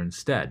calendar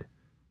instead.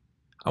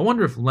 I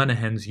wonder if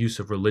Lenahan's use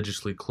of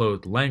religiously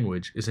clothed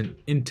language is an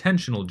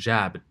intentional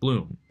jab at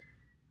Bloom.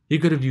 He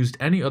could have used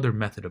any other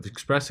method of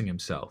expressing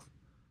himself,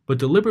 but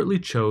deliberately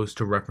chose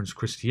to reference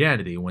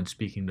Christianity when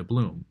speaking to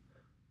Bloom.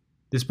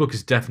 This book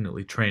is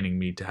definitely training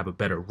me to have a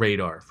better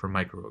radar for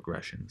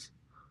microaggressions.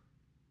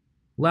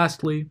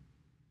 Lastly,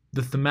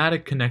 the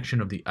thematic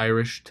connection of the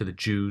Irish to the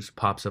Jews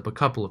pops up a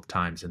couple of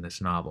times in this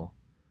novel.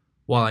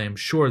 While I am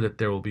sure that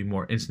there will be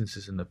more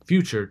instances in the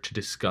future to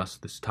discuss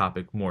this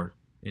topic more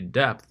in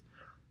depth,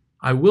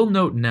 I will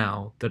note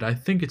now that I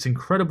think it's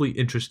incredibly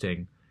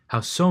interesting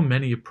how so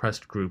many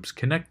oppressed groups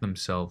connect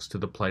themselves to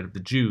the plight of the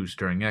Jews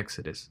during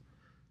Exodus,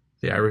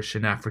 the Irish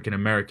and African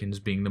Americans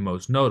being the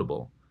most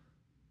notable.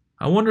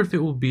 I wonder if it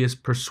will be as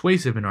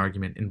persuasive an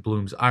argument in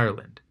Bloom's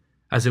Ireland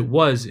as it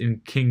was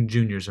in King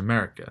Jr.'s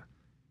America,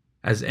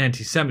 as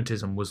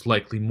anti-Semitism was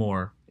likely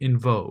more in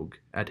vogue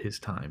at his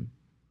time.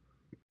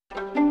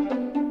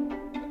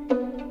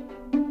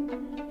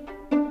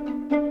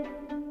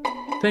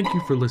 Thank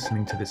you for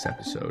listening to this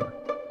episode.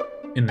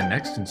 In the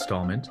next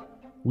installment,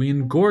 we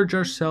engorge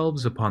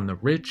ourselves upon the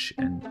rich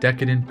and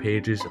decadent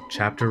pages of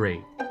Chapter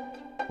 8,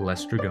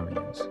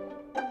 Lestrygonians.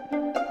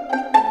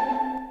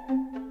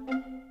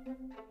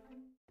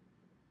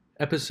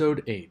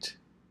 Episode 8,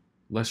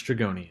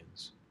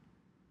 Lestrygonians.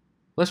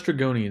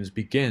 Lestrygonians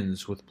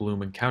begins with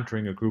Bloom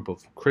encountering a group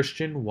of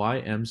Christian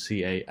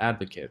YMCA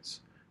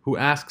advocates who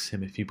asks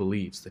him if he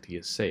believes that he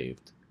is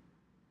saved.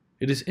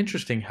 It is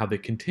interesting how they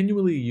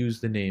continually use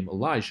the name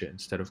Elijah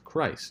instead of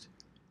Christ,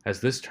 as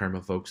this term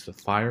evokes the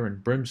fire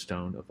and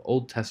brimstone of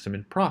Old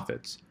Testament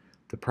prophets,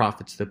 the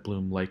prophets that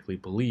Bloom likely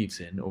believes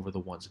in over the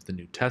ones of the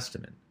New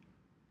Testament.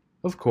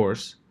 Of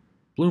course,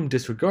 Bloom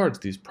disregards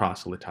these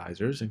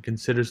proselytizers and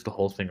considers the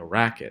whole thing a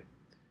racket.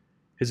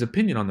 His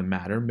opinion on the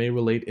matter may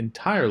relate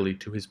entirely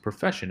to his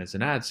profession as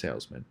an ad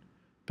salesman,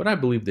 but I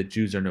believe that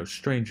Jews are no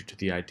stranger to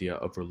the idea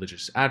of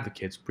religious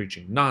advocates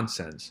preaching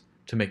nonsense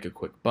to make a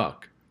quick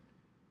buck.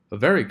 A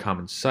very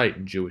common sight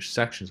in Jewish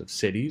sections of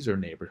cities or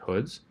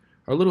neighborhoods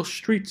are little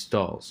street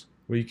stalls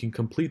where you can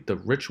complete the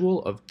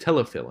ritual of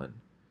tefillin.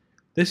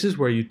 This is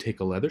where you take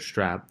a leather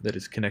strap that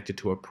is connected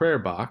to a prayer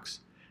box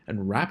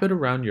and wrap it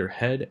around your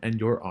head and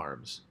your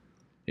arms.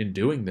 In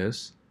doing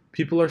this,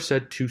 people are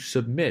said to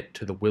submit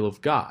to the will of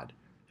God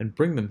and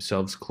bring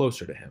themselves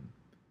closer to Him.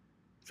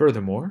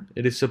 Furthermore,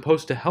 it is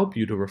supposed to help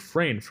you to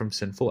refrain from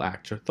sinful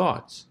acts or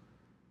thoughts.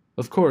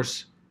 Of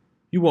course,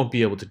 You won't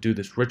be able to do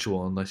this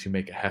ritual unless you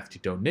make a hefty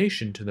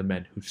donation to the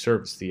men who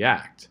service the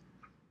act.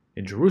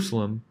 In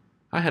Jerusalem,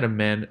 I had a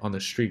man on the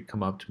street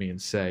come up to me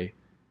and say,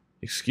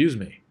 "Excuse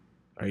me,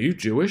 are you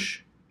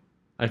Jewish?"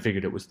 I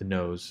figured it was the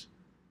nose.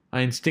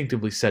 I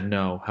instinctively said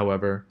no,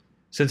 however,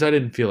 since I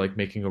didn't feel like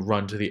making a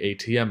run to the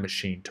ATM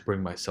machine to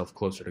bring myself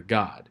closer to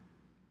God.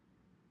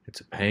 It's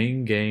a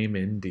paying game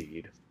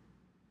indeed.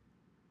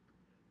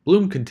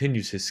 Bloom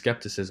continues his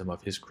skepticism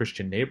of his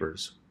Christian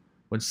neighbors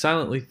when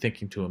silently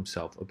thinking to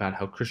himself about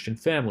how Christian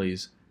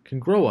families can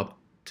grow up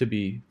to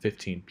be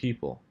 15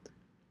 people.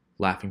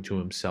 Laughing to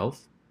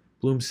himself,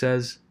 Bloom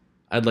says,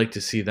 "I'd like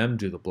to see them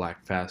do the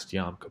Black Fast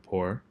Yom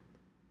Kippur."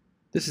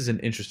 This is an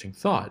interesting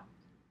thought,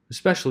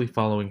 especially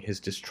following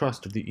his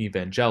distrust of the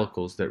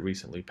evangelicals that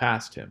recently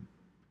passed him.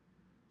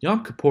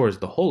 Yom Kippur is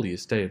the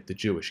holiest day of the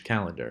Jewish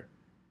calendar,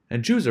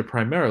 and Jews are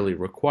primarily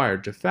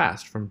required to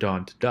fast from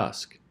dawn to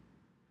dusk.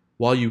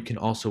 While you can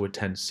also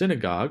attend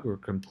synagogue or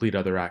complete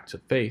other acts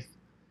of faith,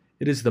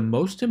 it is the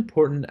most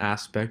important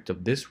aspect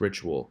of this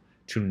ritual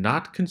to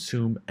not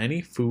consume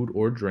any food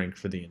or drink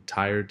for the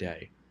entire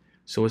day,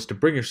 so as to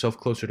bring yourself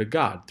closer to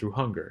God through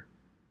hunger.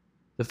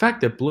 The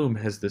fact that Bloom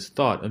has this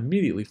thought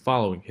immediately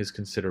following his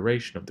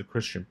consideration of the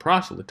Christian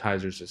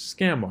proselytizers as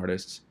scam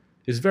artists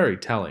is very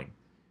telling.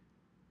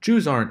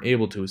 Jews aren't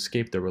able to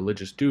escape their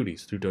religious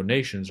duties through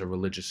donations or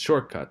religious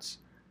shortcuts.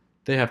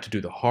 They have to do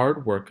the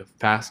hard work of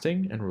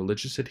fasting and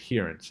religious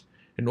adherence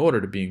in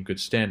order to be in good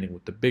standing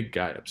with the big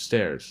guy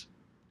upstairs.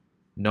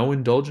 No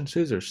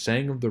indulgences or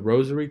saying of the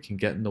rosary can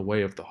get in the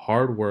way of the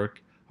hard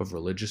work of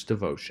religious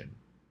devotion.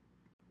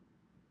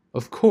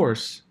 Of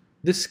course,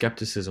 this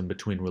skepticism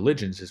between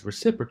religions is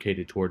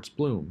reciprocated towards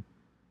Bloom.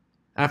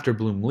 After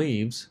Bloom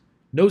leaves,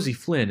 Nosy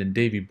Flynn and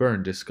Davy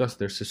Byrne discuss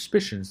their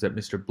suspicions that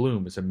Mr.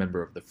 Bloom is a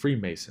member of the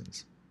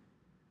Freemasons.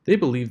 They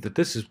believe that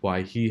this is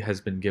why he has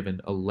been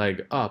given a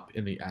leg up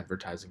in the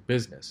advertising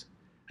business,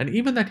 and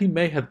even that he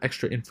may have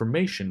extra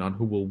information on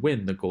who will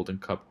win the Golden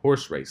Cup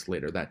horse race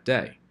later that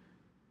day.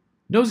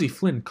 Nosy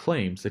Flynn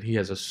claims that he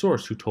has a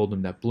source who told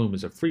him that Bloom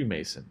is a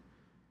Freemason,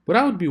 but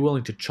I would be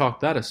willing to chalk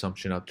that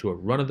assumption up to a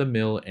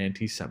run-of-the-mill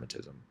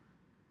anti-Semitism.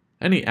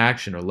 Any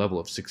action or level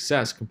of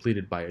success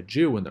completed by a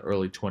Jew in the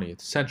early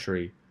 20th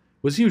century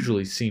was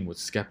usually seen with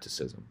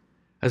skepticism,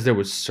 as there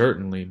was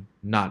certainly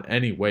not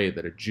any way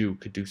that a Jew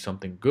could do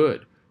something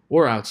good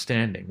or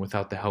outstanding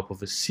without the help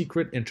of a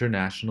secret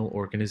international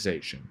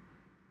organization.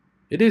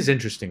 It is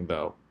interesting,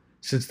 though,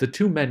 since the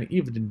two men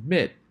even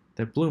admit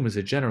that Bloom is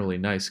a generally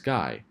nice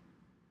guy.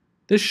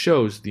 This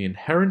shows the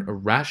inherent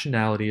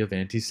irrationality of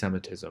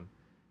anti-Semitism,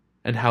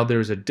 and how there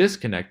is a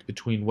disconnect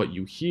between what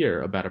you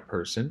hear about a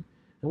person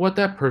and what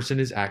that person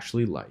is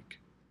actually like.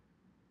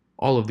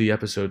 All of the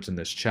episodes in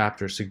this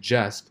chapter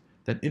suggest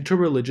that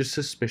interreligious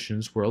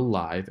suspicions were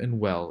alive and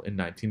well in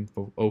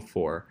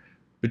 1904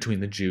 between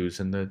the Jews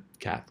and the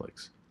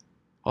Catholics.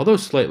 Although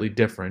slightly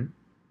different,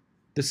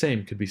 the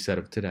same could be said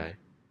of today.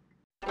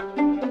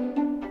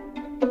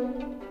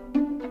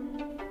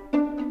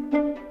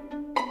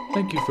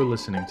 Thank you for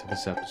listening to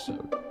this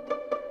episode.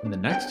 In the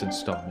next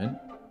installment,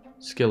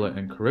 Scylla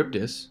and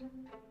Charybdis,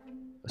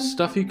 a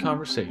stuffy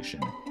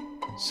conversation,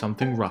 and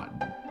something rotten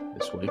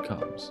this way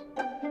comes.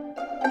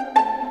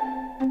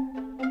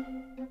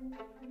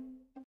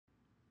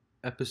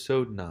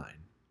 Episode 9,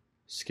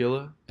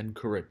 Scylla and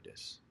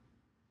Charybdis.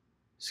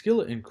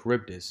 Scylla and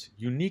Charybdis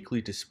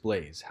uniquely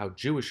displays how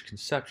Jewish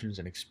conceptions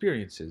and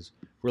experiences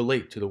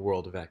relate to the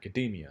world of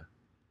academia,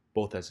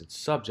 both as its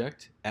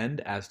subject and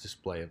as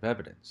display of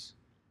evidence.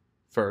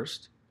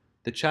 First,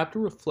 the chapter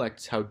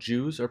reflects how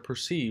Jews are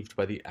perceived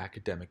by the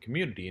academic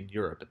community in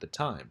Europe at the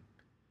time.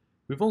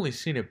 We've only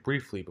seen it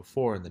briefly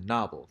before in the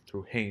novel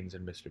through Haynes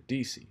and Mr.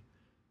 Deasy,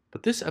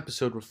 but this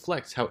episode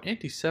reflects how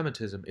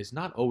anti-Semitism is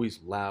not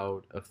always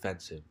loud,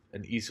 offensive,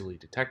 and easily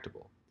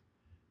detectable.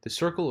 The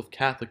circle of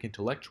Catholic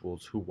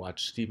intellectuals who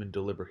watch Stephen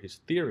deliver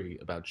his theory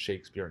about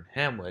Shakespeare and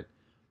Hamlet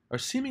are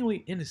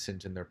seemingly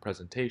innocent in their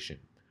presentation,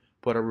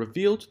 but are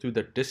revealed through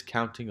their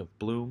discounting of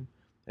Bloom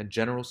and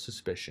general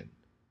suspicion.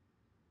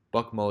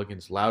 Buck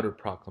Mulligan's louder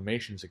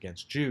proclamations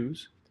against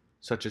Jews,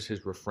 such as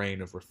his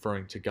refrain of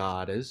referring to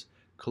God as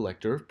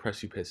collector of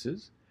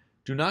precipices,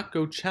 do not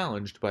go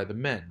challenged by the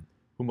men,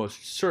 who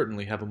most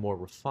certainly have a more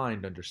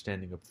refined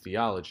understanding of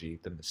theology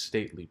than the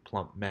stately,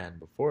 plump man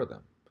before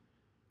them.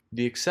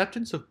 The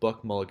acceptance of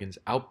Buck Mulligan's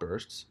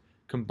outbursts,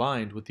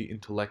 combined with the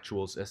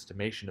intellectual's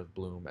estimation of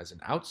Bloom as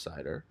an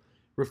outsider,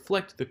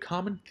 reflect the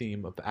common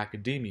theme of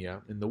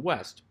academia in the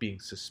West being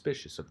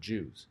suspicious of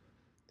Jews.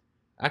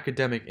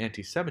 Academic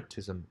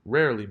anti-Semitism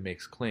rarely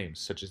makes claims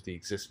such as the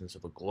existence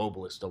of a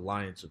globalist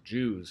alliance of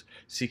Jews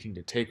seeking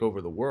to take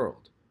over the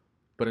world,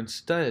 but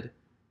instead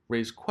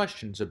raise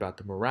questions about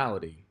the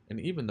morality and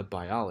even the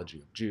biology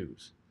of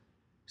Jews.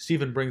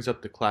 Stephen brings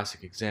up the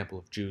classic example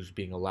of Jews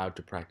being allowed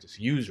to practice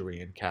usury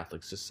in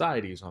Catholic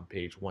societies on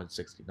page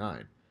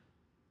 169.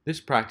 This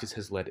practice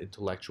has led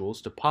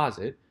intellectuals to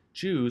posit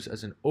Jews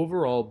as an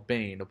overall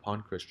bane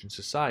upon Christian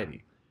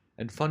society,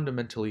 and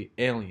fundamentally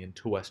alien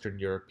to Western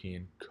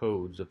European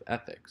codes of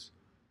ethics.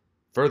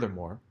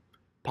 Furthermore,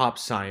 Pop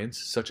science,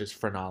 such as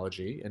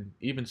phrenology and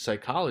even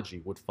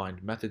psychology, would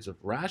find methods of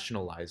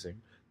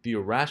rationalizing the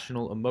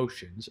irrational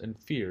emotions and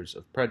fears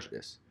of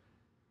prejudice.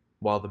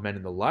 While the men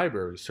in the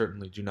library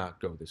certainly do not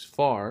go this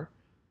far,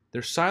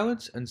 their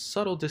silence and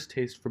subtle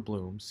distaste for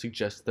Bloom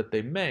suggest that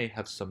they may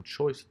have some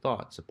choice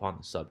thoughts upon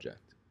the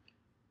subject.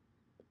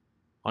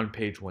 On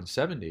page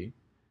 170,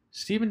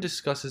 Stephen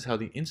discusses how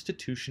the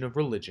institution of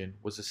religion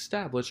was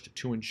established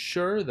to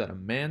ensure that a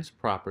man's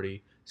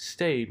property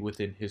stayed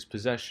within his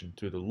possession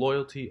through the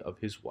loyalty of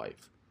his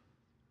wife.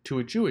 To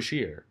a Jewish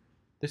ear,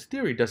 this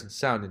theory doesn't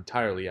sound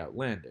entirely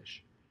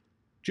outlandish.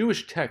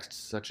 Jewish texts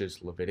such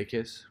as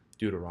Leviticus,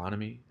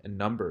 Deuteronomy, and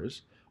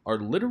Numbers are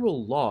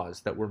literal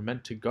laws that were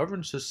meant to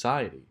govern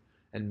society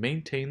and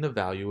maintain the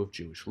value of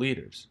Jewish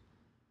leaders.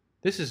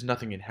 This is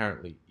nothing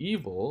inherently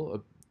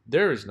evil.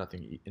 There is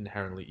nothing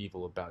inherently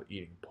evil about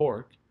eating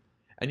pork,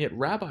 and yet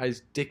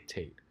rabbis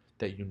dictate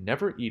that you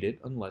never eat it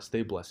unless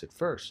they bless it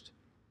first.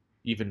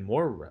 Even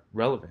more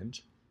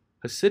relevant,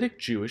 Hasidic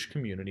Jewish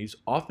communities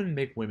often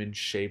make women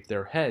shave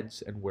their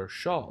heads and wear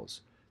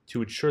shawls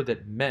to ensure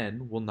that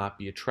men will not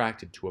be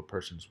attracted to a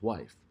person's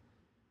wife.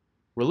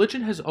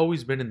 Religion has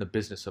always been in the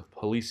business of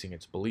policing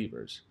its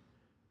believers,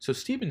 so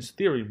Stephen's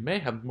theory may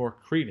have more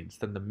credence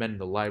than the men in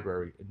the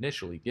library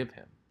initially give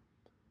him.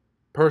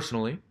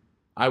 Personally,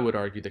 I would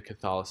argue that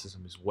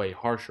Catholicism is way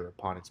harsher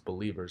upon its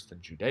believers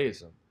than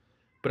Judaism,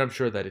 but I'm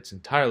sure that it's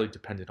entirely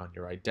dependent on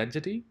your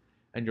identity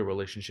and your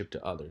relationship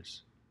to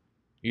others.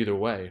 Either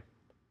way,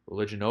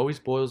 religion always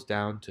boils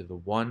down to the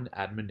one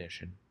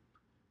admonition: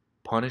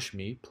 punish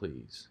me,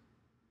 please.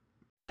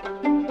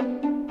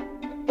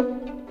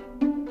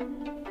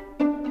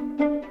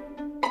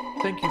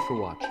 Thank you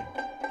for watching.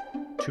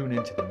 Tune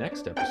in to the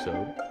next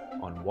episode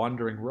on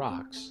Wandering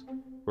Rocks,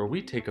 where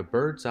we take a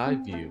bird's eye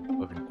view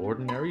of an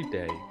ordinary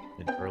day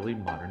in early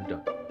modern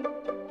Dublin.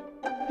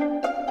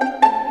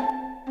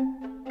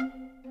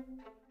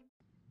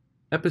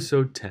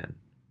 Episode 10,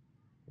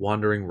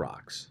 Wandering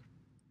Rocks.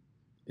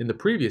 In the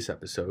previous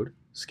episode,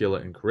 Scylla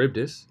and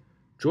Charybdis,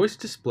 Joyce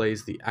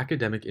displays the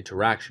academic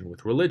interaction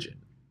with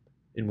religion.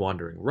 In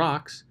Wandering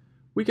Rocks,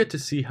 we get to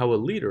see how a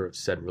leader of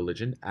said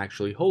religion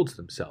actually holds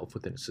themselves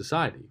within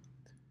society.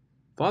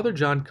 Father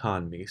John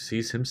Conmee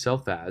sees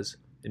himself as,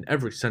 in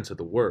every sense of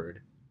the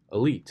word,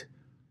 elite.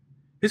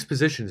 His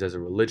positions as a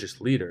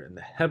religious leader in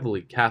the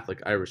heavily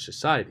Catholic Irish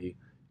society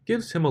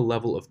gives him a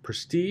level of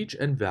prestige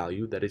and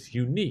value that is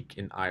unique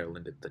in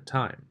Ireland at the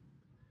time.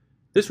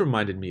 This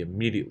reminded me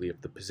immediately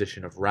of the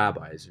position of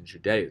rabbis in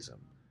Judaism.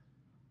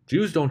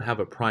 Jews don't have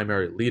a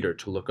primary leader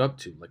to look up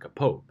to like a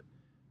pope,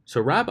 so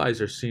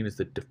rabbis are seen as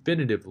the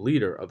definitive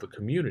leader of a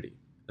community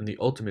and the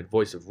ultimate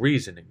voice of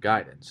reason and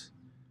guidance.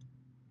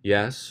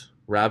 Yes,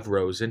 Rav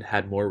Rosen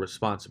had more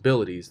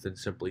responsibilities than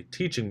simply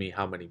teaching me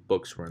how many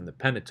books were in the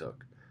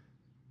Pentateuch.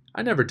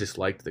 I never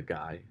disliked the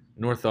guy,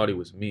 nor thought he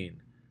was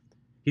mean.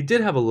 He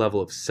did have a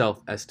level of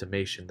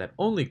self-estimation that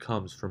only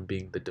comes from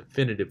being the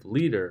definitive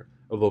leader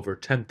of over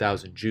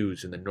 10,000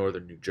 Jews in the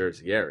northern New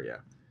Jersey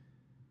area.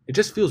 It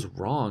just feels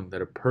wrong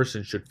that a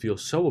person should feel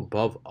so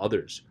above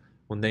others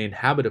when they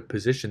inhabit a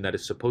position that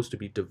is supposed to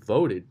be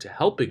devoted to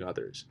helping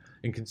others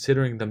and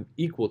considering them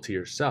equal to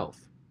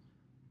yourself.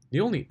 The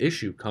only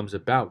issue comes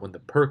about when the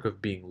perk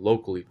of being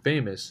locally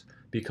famous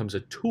becomes a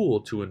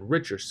tool to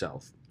enrich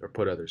yourself or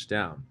put others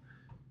down.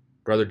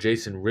 Brother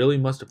Jason really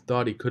must have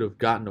thought he could have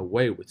gotten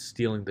away with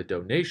stealing the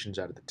donations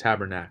out of the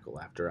tabernacle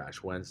after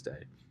Ash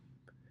Wednesday.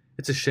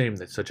 It's a shame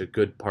that such a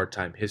good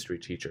part-time history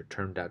teacher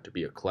turned out to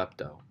be a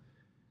klepto.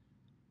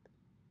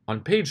 On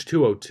page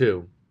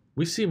 202,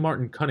 we see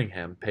Martin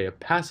Cunningham pay a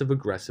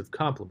passive-aggressive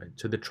compliment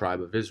to the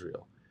tribe of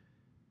Israel.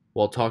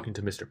 While talking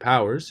to Mr.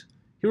 Powers,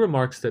 he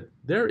remarks that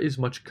there is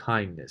much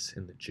kindness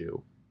in the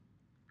Jew.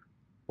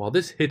 While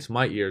this hits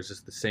my ears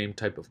as the same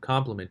type of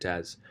compliment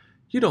as,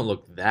 "You don't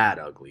look that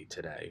ugly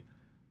today,"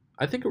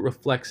 I think it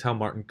reflects how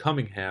Martin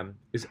Cunningham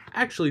is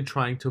actually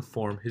trying to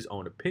form his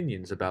own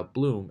opinions about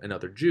Bloom and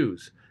other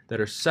Jews that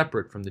are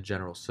separate from the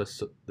general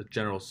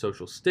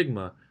social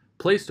stigma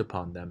placed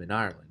upon them in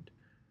Ireland.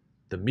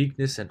 The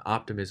meekness and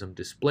optimism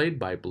displayed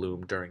by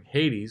Bloom during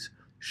Hades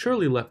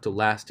surely left a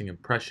lasting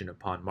impression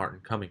upon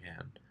Martin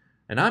Cunningham,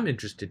 and I'm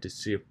interested to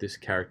see if this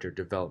character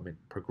development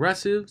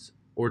progresses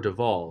or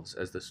devolves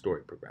as the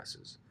story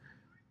progresses.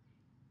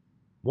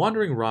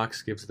 Wandering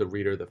Rocks gives the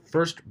reader the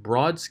first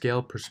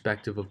broad-scale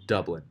perspective of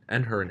Dublin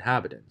and her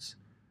inhabitants,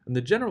 and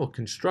the general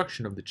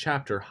construction of the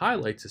chapter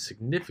highlights a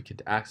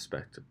significant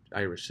aspect of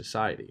Irish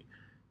society.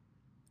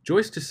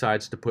 Joyce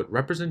decides to put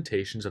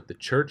representations of the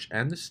church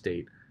and the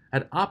state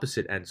at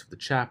opposite ends of the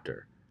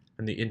chapter,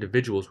 and the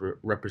individuals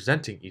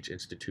representing each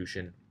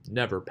institution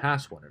never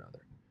pass one another.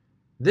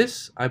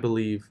 This, I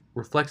believe,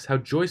 reflects how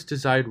Joyce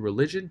desired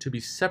religion to be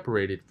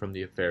separated from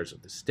the affairs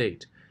of the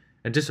state,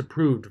 and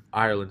disapproved of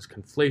Ireland's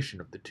conflation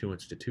of the two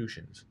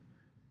institutions.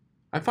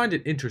 I find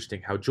it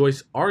interesting how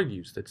Joyce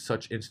argues that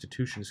such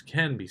institutions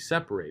can be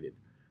separated.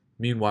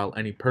 Meanwhile,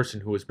 any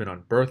person who has been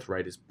on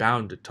birthright is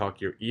bound to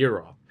talk your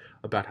ear off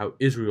about how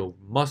Israel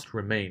must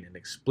remain an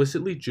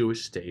explicitly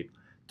Jewish state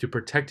to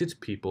protect its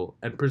people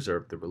and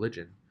preserve the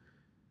religion.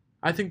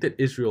 I think that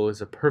Israel is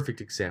a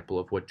perfect example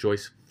of what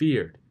Joyce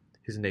feared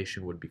his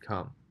nation would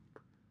become,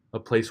 a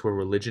place where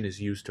religion is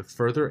used to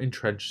further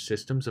entrench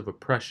systems of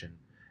oppression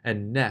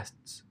and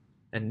nets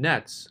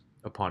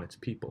upon its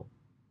people.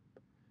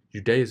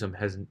 Judaism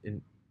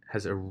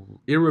has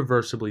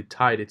irreversibly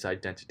tied its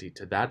identity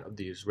to that of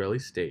the Israeli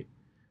state,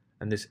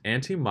 and this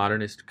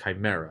anti-modernist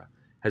chimera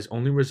has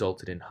only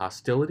resulted in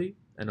hostility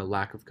and a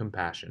lack of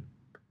compassion.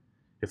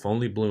 If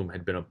only Bloom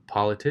had been a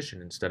politician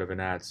instead of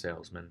an ad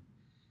salesman.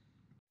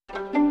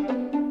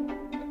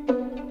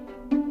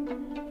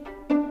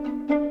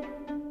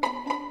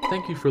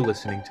 Thank you for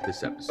listening to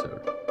this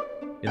episode.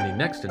 In the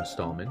next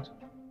installment,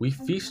 we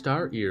feast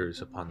our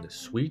ears upon the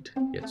sweet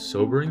yet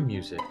sobering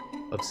music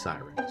of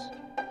sirens.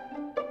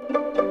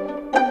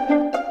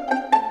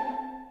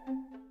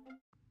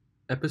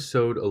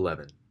 Episode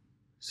 11.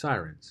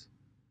 Sirens.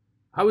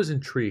 I was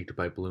intrigued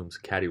by Bloom's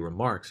catty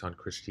remarks on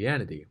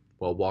Christianity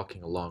while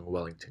walking along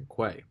Wellington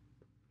Quay.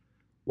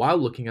 While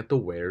looking at the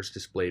wares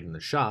displayed in the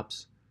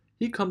shops,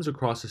 he comes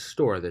across a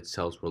store that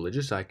sells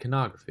religious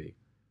iconography,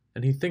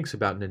 and he thinks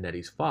about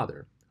Nanetti's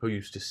father, who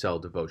used to sell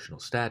devotional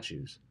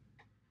statues.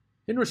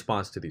 In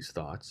response to these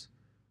thoughts,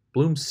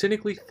 Bloom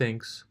cynically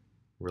thinks,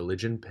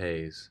 religion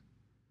pays.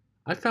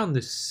 I found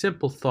this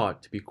simple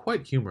thought to be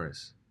quite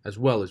humorous, as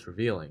well as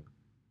revealing.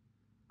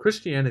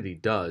 Christianity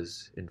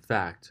does, in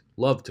fact,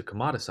 love to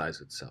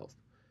commoditize itself.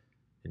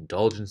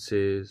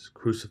 Indulgences,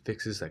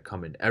 crucifixes that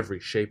come in every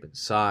shape and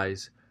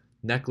size,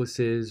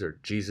 necklaces or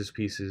Jesus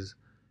pieces,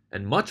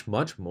 and much,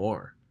 much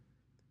more.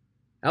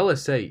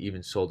 LSA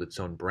even sold its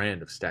own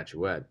brand of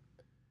statuette,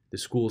 the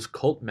school's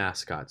cult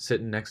mascot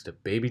sitting next to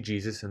baby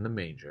Jesus in the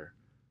manger.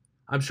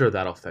 I'm sure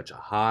that'll fetch a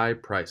high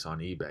price on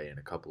eBay in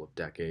a couple of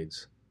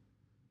decades.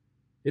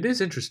 It is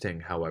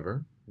interesting,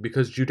 however,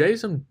 because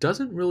Judaism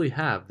doesn't really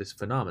have this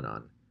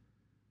phenomenon.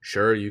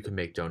 Sure, you can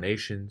make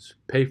donations,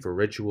 pay for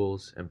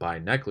rituals, and buy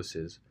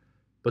necklaces,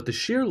 but the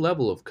sheer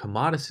level of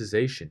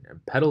commoditization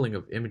and peddling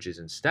of images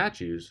and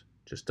statues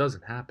just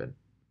doesn't happen.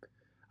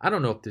 I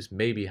don't know if this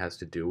maybe has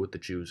to do with the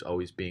Jews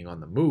always being on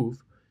the move,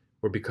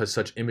 or because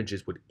such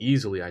images would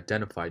easily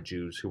identify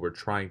Jews who were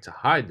trying to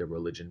hide their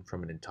religion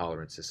from an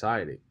intolerant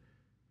society.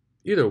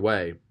 Either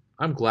way,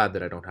 I'm glad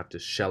that I don't have to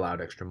shell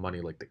out extra money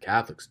like the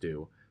Catholics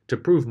do to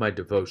prove my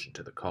devotion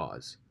to the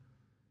cause.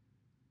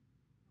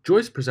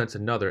 Joyce presents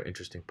another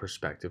interesting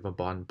perspective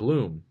upon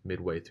Bloom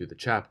midway through the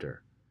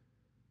chapter.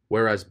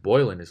 Whereas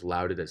Boylan is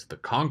lauded as the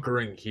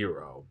conquering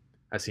hero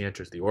as he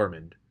enters the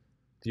Ormond,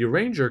 the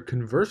arranger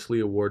conversely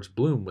awards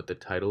Bloom with the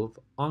title of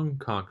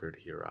unconquered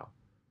hero.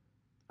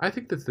 I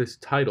think that this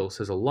title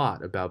says a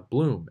lot about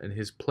Bloom and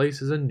his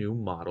place as a new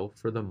model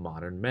for the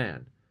modern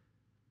man.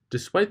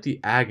 Despite the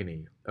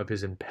agony of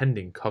his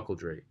impending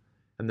cuckoldry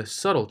and the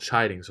subtle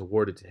chidings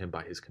awarded to him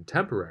by his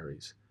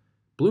contemporaries,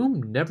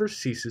 Bloom never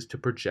ceases to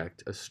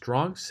project a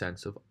strong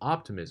sense of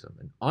optimism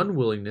and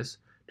unwillingness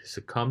to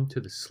succumb to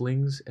the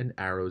slings and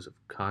arrows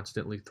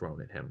constantly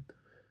thrown at him.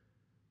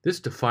 This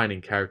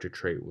defining character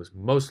trait was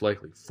most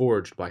likely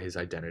forged by his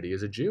identity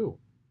as a Jew.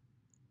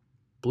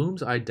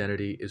 Bloom's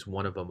identity is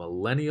one of a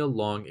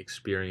millennia-long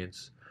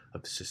experience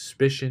of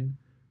suspicion,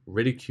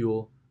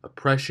 ridicule,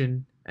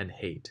 oppression, and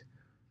hate.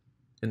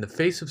 In the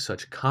face of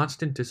such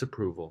constant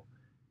disapproval,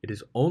 it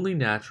is only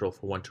natural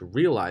for one to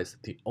realize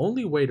that the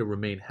only way to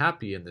remain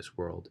happy in this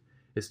world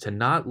is to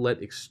not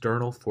let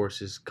external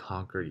forces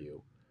conquer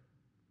you,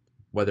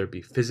 whether it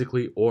be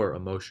physically or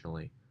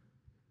emotionally.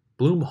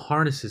 Bloom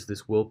harnesses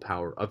this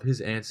willpower of his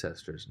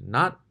ancestors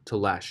not to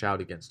lash out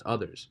against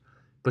others,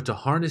 but to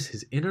harness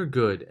his inner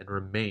good and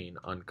remain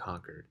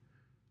unconquered.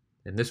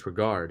 In this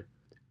regard,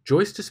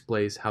 Joyce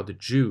displays how the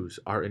Jews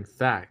are in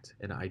fact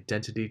an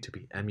identity to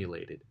be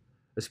emulated,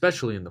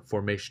 especially in the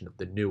formation of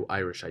the new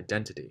Irish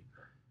identity.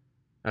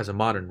 As a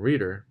modern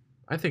reader,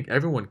 I think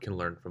everyone can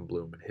learn from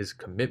Bloom and his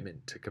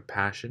commitment to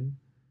compassion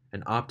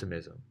and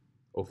optimism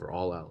over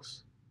all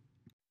else.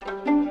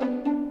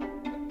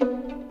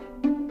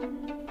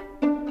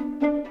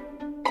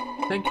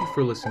 Thank you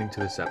for listening to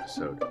this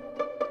episode.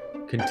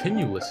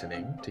 Continue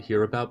listening to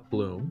hear about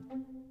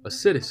Bloom, a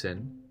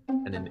citizen,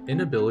 and an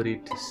inability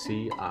to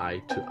see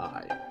eye to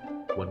eye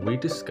when we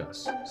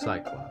discuss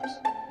Cyclops.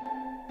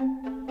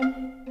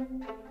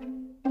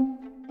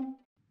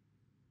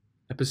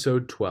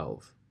 Episode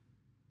 12.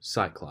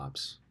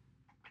 Cyclops.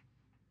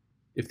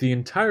 If the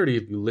entirety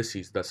of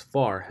Ulysses thus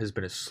far has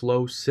been a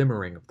slow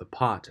simmering of the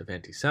pot of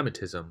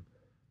anti-Semitism,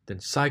 then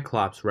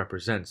Cyclops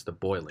represents the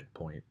boiling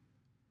point.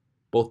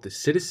 Both the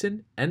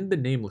citizen and the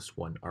nameless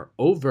one are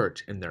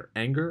overt in their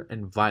anger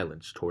and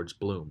violence towards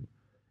Bloom,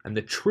 and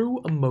the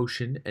true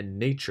emotion and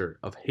nature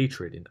of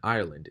hatred in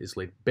Ireland is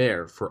laid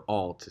bare for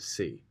all to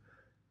see.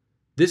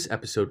 This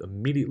episode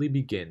immediately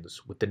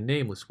begins with the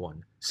nameless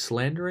one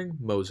slandering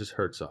Moses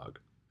Herzog,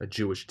 a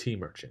Jewish tea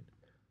merchant.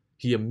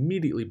 He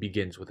immediately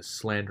begins with a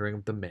slandering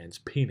of the man's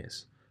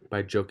penis,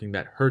 by joking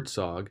that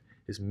Herzog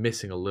is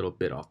missing a little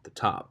bit off the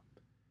top.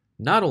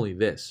 Not only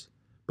this,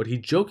 but he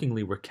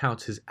jokingly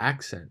recounts his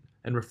accent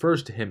and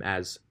refers to him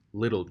as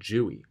Little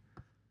Jewy.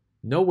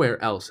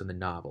 Nowhere else in the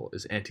novel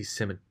is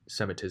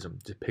anti-Semitism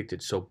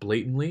depicted so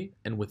blatantly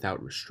and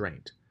without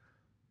restraint.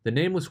 The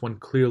Nameless One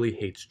clearly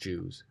hates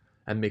Jews,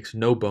 and makes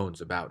no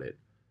bones about it.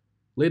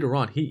 Later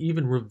on, he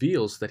even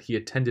reveals that he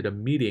attended a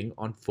meeting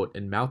on foot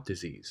and mouth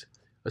disease,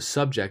 a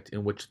subject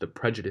in which the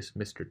prejudiced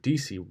Mr.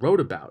 Deasy wrote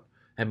about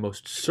and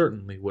most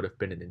certainly would have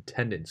been in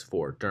attendance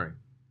for during.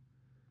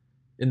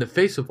 In the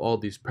face of all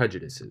these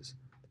prejudices,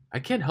 I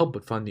can't help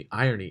but find the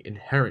irony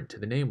inherent to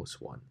the Nameless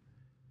One.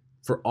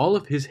 For all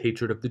of his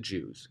hatred of the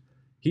Jews,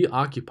 he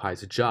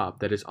occupies a job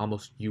that is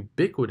almost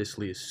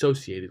ubiquitously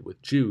associated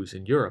with Jews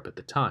in Europe at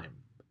the time: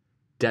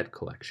 debt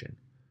collection.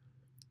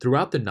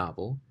 Throughout the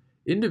novel,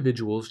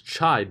 individuals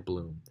chide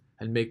Bloom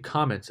and make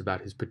comments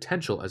about his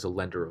potential as a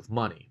lender of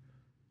money.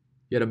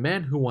 Yet a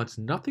man who wants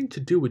nothing to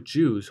do with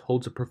Jews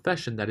holds a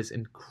profession that is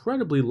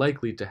incredibly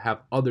likely to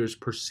have others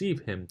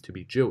perceive him to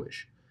be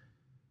Jewish.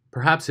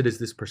 Perhaps it is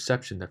this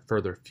perception that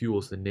further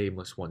fuels the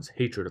Nameless One's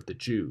hatred of the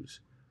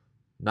Jews.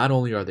 Not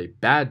only are they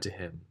bad to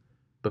him,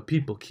 but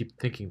people keep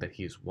thinking that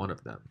he is one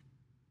of them.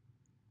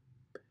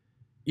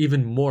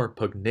 Even more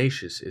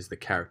pugnacious is the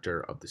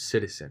character of the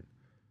citizen,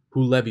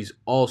 who levies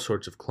all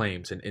sorts of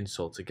claims and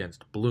insults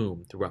against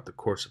Bloom throughout the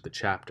course of the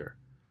chapter.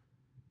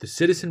 The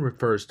citizen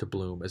refers to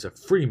Bloom as a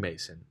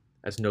Freemason,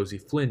 as Nosey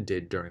Flynn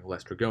did during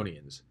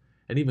Lestrygonians,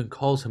 and even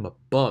calls him a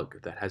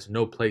bug that has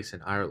no place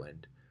in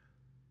Ireland.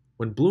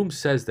 When Bloom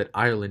says that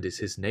Ireland is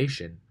his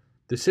nation,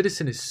 the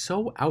citizen is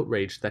so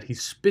outraged that he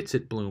spits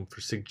at Bloom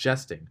for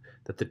suggesting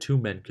that the two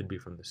men could be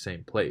from the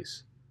same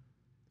place.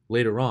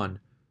 Later on,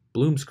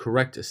 Bloom's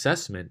correct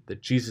assessment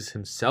that Jesus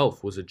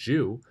himself was a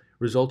Jew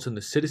results in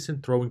the citizen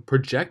throwing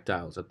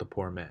projectiles at the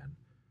poor man.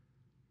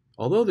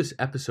 Although this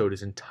episode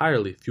is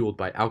entirely fueled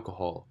by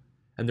alcohol,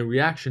 and the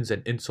reactions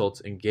and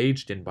insults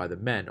engaged in by the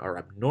men are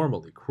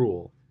abnormally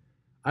cruel,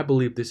 I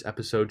believe this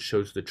episode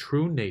shows the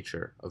true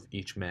nature of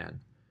each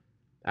man.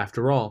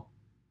 After all,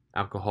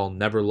 alcohol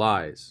never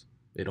lies,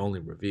 it only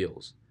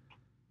reveals.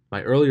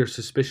 My earlier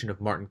suspicion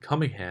of Martin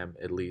Cunningham,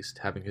 at least,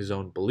 having his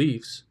own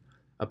beliefs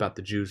about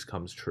the Jews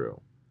comes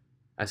true,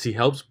 as he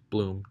helps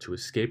Bloom to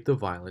escape the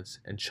violence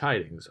and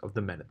chidings of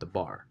the men at the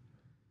bar.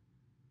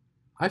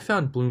 I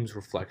found Bloom's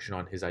reflection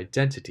on his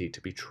identity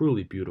to be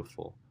truly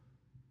beautiful.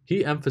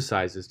 He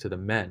emphasizes to the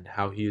men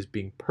how he is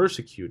being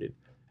persecuted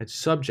and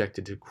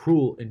subjected to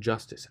cruel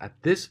injustice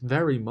at this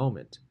very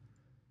moment.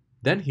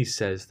 Then he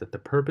says that the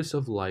purpose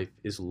of life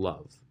is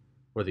love,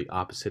 or the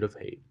opposite of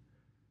hate.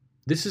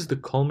 This is the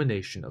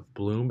culmination of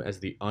Bloom as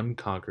the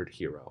unconquered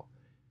hero.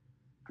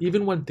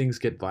 Even when things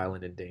get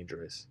violent and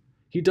dangerous,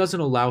 he doesn't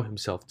allow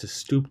himself to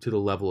stoop to the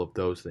level of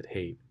those that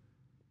hate.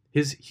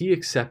 He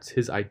accepts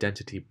his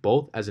identity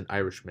both as an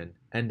Irishman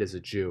and as a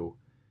Jew,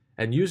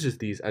 and uses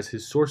these as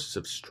his sources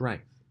of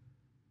strength.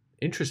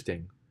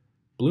 Interesting,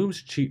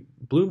 Bloom's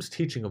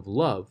teaching of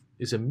love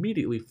is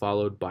immediately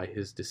followed by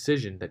his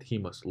decision that he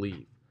must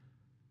leave.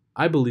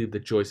 I believe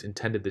that Joyce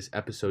intended this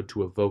episode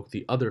to evoke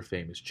the other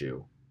famous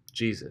Jew,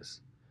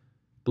 Jesus.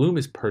 Bloom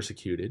is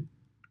persecuted,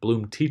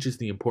 Bloom teaches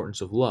the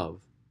importance of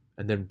love,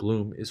 and then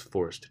Bloom is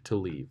forced to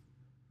leave.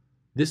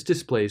 This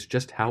displays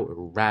just how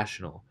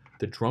irrational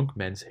the drunk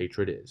men's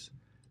hatred is,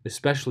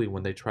 especially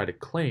when they try to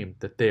claim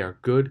that they are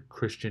good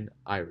Christian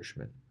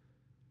Irishmen.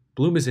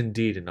 Bloom is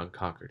indeed an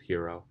unconquered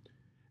hero,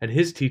 and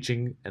his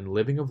teaching and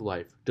living of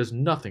life does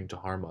nothing to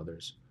harm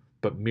others,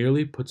 but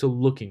merely puts a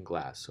looking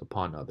glass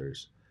upon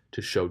others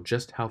to show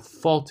just how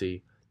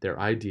faulty their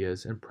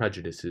ideas and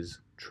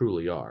prejudices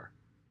truly are.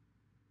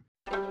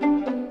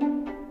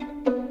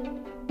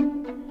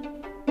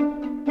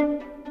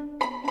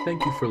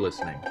 Thank you for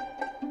listening.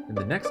 In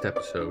the next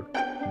episode,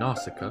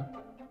 Nausicaa,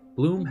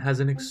 Bloom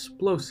has an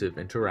explosive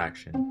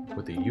interaction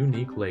with a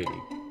unique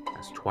lady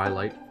as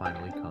twilight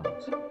finally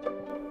comes.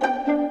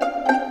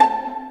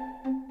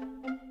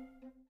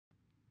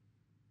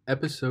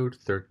 Episode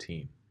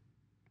 13.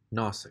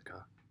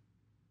 Nausicaa.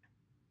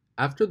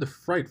 After the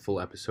frightful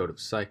episode of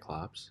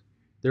Cyclops,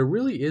 there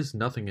really is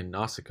nothing in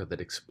Nausicaa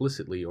that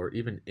explicitly or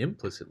even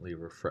implicitly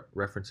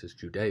references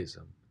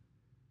Judaism.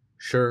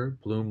 Sure,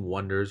 Bloom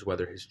wonders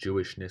whether his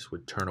Jewishness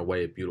would turn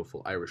away a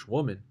beautiful Irish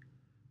woman,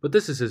 but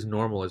this is as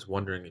normal as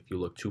wondering if you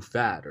look too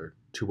fat or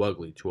too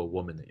ugly to a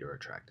woman that you're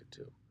attracted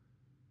to.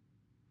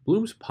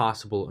 Bloom's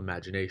possible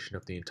imagination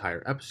of the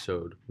entire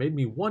episode made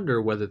me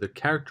wonder whether the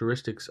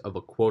characteristics of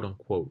a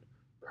quote-unquote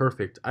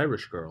perfect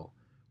Irish girl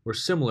were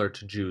similar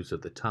to Jews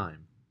of the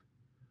time.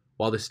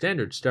 While the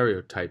standard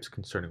stereotypes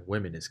concerning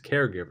women as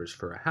caregivers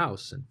for a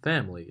house and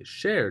family is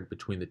shared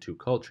between the two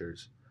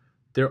cultures,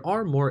 there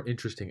are more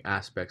interesting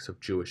aspects of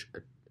Jewish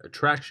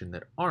attraction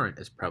that aren't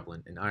as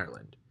prevalent in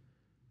Ireland.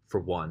 For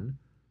one,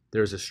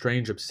 there is a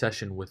strange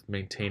obsession with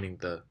maintaining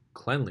the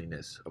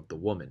cleanliness of the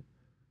woman.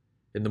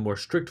 In the more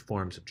strict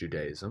forms of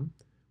Judaism,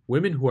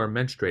 women who are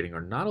menstruating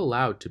are not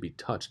allowed to be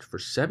touched for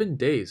 7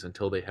 days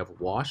until they have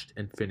washed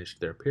and finished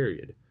their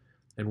period,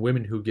 and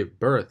women who give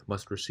birth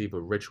must receive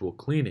a ritual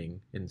cleaning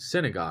in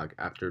synagogue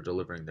after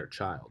delivering their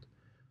child.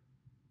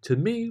 To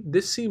me,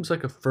 this seems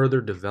like a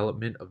further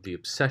development of the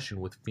obsession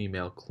with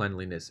female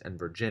cleanliness and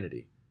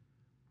virginity.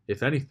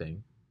 If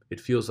anything, It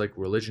feels like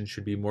religion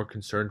should be more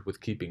concerned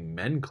with keeping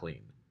men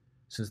clean,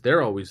 since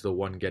they're always the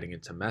one getting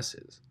into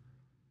messes.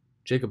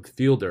 Jacob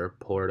Fielder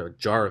poured a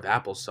jar of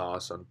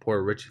applesauce on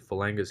poor Richie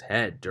Falanga's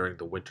head during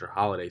the winter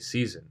holiday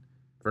season,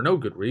 for no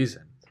good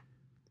reason.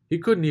 He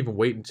couldn't even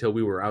wait until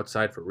we were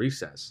outside for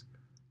recess.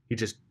 He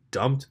just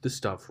dumped the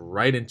stuff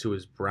right into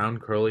his brown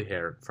curly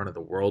hair in front of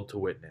the world to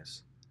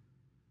witness.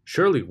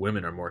 Surely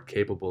women are more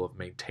capable of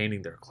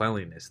maintaining their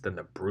cleanliness than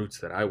the brutes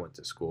that I went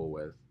to school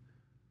with.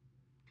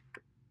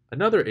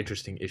 Another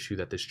interesting issue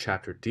that this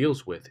chapter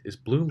deals with is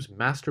Bloom's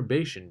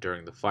masturbation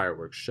during the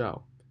fireworks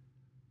show.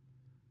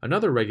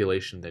 Another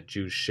regulation that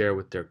Jews share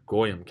with their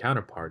Goyim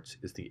counterparts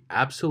is the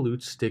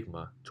absolute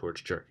stigma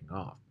towards jerking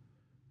off.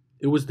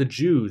 It was the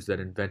Jews that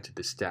invented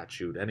the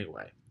statute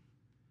anyway.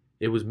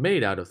 It was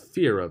made out of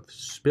fear of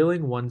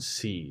spilling one's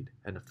seed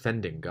and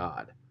offending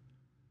God.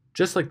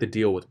 Just like the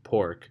deal with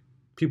pork,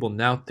 people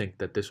now think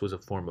that this was a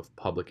form of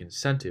public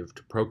incentive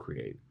to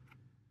procreate.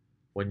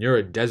 When you're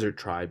a desert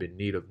tribe in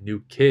need of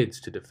new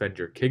kids to defend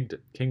your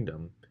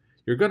kingdom,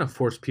 you're going to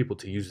force people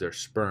to use their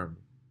sperm.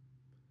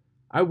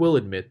 I will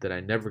admit that I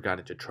never got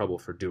into trouble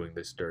for doing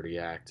this dirty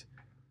act.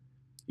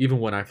 Even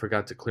when I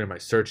forgot to clear my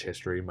search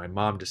history, my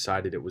mom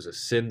decided it was a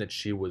sin that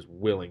she was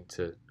willing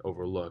to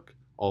overlook,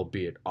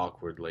 albeit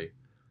awkwardly.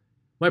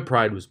 My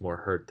pride was more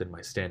hurt than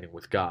my standing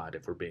with God,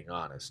 if we're being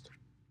honest.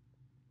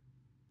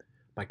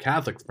 My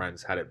Catholic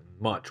friends had it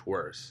much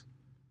worse.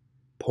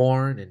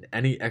 Porn and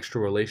any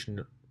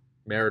extramarital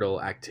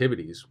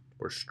activities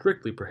were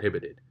strictly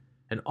prohibited,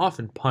 and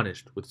often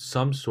punished with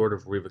some sort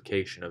of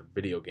revocation of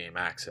video game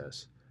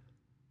access.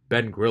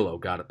 Ben Grillo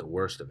got at the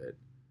worst of it.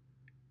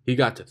 He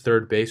got to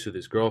third base with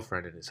his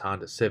girlfriend in his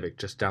Honda Civic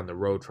just down the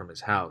road from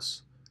his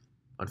house.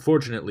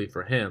 Unfortunately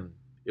for him,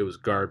 it was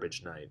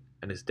garbage night,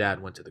 and his dad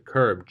went to the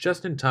curb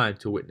just in time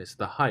to witness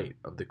the height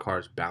of the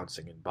cars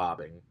bouncing and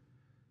bobbing.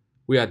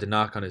 We had to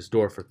knock on his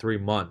door for 3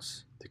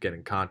 months to get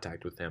in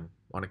contact with him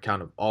on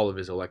account of all of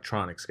his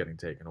electronics getting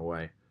taken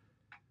away.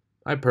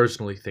 I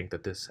personally think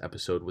that this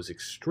episode was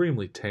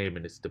extremely tame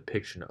in its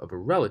depiction of a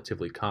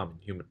relatively common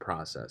human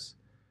process.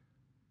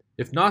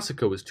 If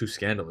Nausicaa was too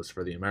scandalous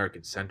for the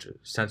American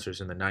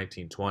censors in the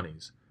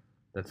 1920s,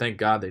 then thank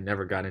God they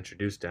never got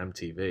introduced to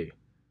MTV.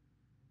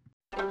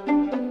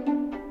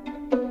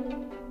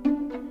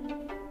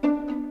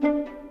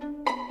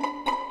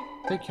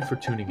 Thank you for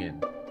tuning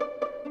in.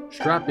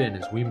 Strap in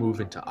as we move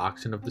into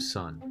Oxen of the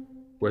Sun,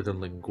 where the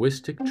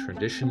linguistic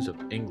traditions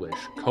of English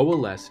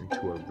coalesce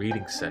into a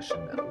reading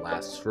session that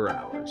lasts for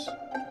hours.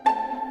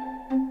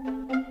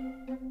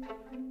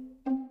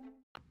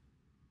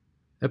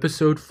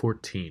 Episode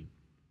 14,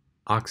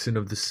 Oxen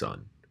of the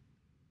Sun.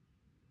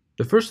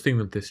 The first thing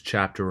that this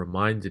chapter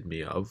reminded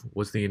me of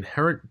was the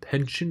inherent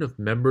penchant of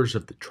members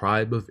of the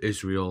tribe of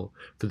Israel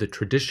for the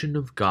tradition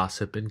of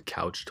gossip and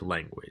couched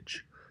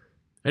language.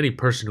 Any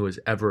person who has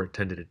ever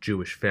attended a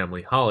Jewish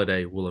family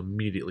holiday will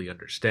immediately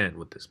understand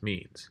what this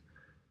means.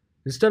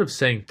 Instead of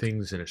saying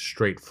things in a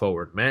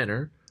straightforward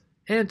manner,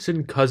 aunts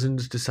and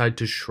cousins decide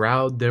to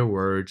shroud their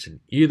words in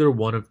either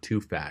one of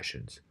two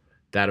fashions,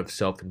 that of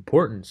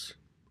self-importance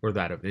or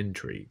that of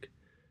intrigue.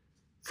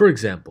 For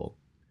example,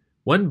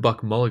 when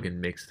Buck Mulligan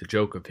makes the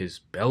joke of his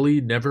belly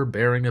never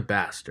bearing a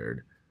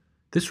bastard,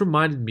 this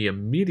reminded me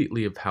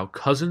immediately of how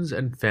cousins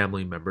and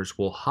family members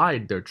will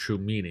hide their true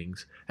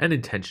meanings and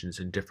intentions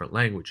in different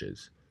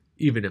languages,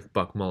 even if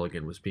Buck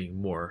Mulligan was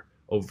being more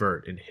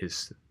overt in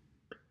his.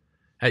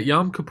 At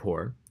Yom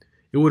Kippur,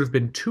 it would have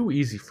been too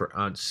easy for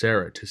Aunt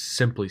Sarah to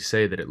simply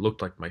say that it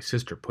looked like my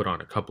sister put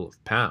on a couple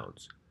of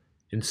pounds.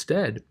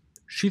 Instead,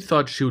 she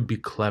thought she would be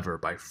clever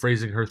by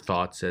phrasing her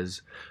thoughts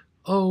as,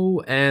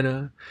 "Oh,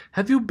 Anna,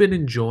 have you been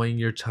enjoying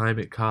your time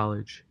at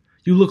college?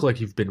 You look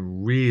like you've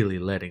been really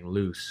letting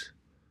loose."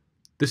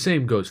 The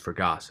same goes for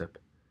gossip.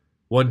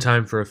 One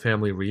time for a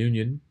family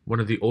reunion, one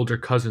of the older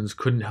cousins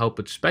couldn't help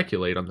but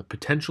speculate on the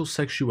potential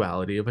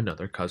sexuality of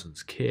another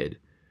cousin's kid.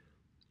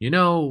 "You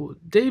know,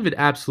 David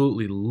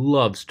absolutely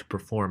loves to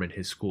perform in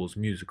his school's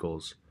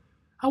musicals.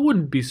 I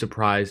wouldn't be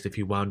surprised if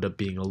he wound up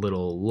being a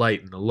little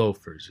light in the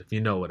loafers, if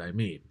you know what I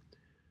mean."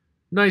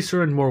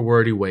 Nicer and more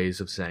wordy ways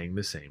of saying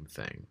the same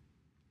thing.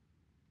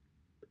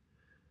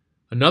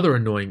 Another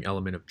annoying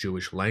element of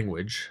Jewish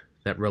language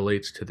that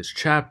relates to this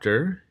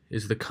chapter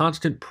is the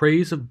constant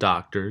praise of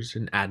doctors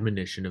and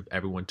admonition of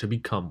everyone to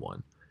become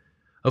one.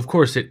 Of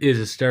course, it is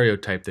a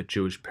stereotype that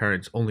Jewish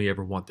parents only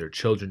ever want their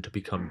children to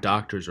become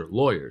doctors or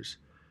lawyers,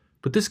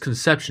 but this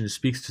conception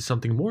speaks to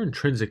something more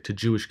intrinsic to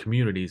Jewish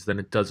communities than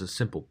it does a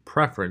simple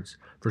preference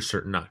for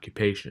certain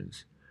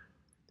occupations.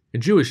 In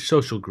Jewish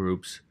social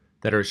groups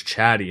that are as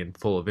chatty and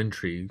full of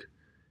intrigue,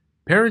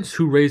 parents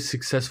who raise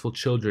successful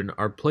children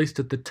are placed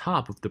at the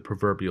top of the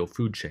proverbial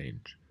food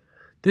chain.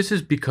 This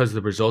is because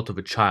the result of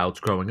a child's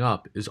growing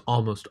up is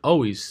almost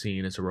always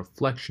seen as a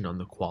reflection on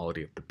the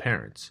quality of the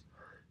parents.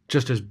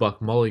 Just as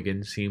Buck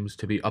Mulligan seems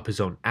to be up his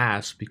own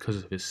ass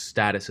because of his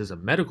status as a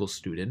medical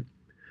student,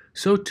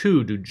 so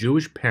too do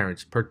Jewish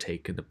parents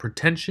partake in the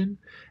pretension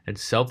and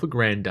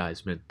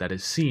self-aggrandizement that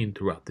is seen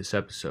throughout this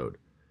episode.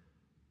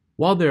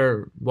 While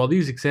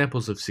these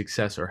examples of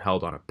success are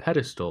held on a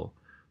pedestal,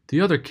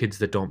 the other kids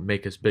that don't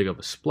make as big of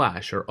a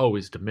splash are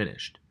always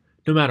diminished,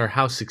 no matter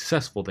how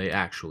successful they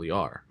actually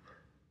are.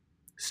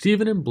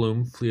 Stephen and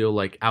Bloom feel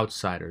like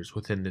outsiders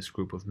within this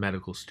group of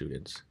medical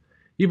students,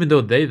 even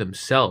though they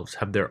themselves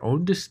have their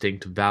own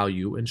distinct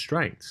value and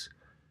strengths.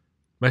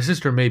 My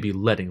sister may be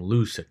letting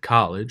loose at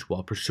college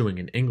while pursuing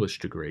an English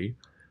degree,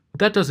 but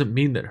that doesn't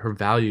mean that her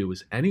value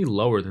is any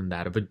lower than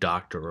that of a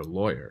doctor or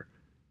lawyer.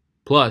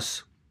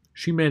 Plus,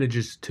 she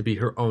manages to be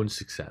her own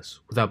success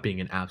without being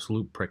an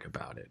absolute prick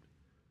about it.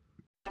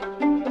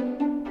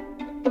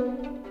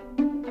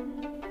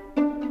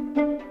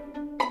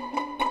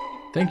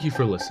 Thank you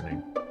for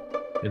listening.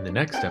 In the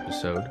next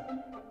episode,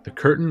 the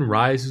curtain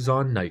rises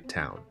on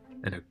Nighttown,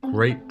 and a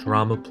great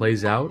drama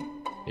plays out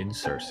in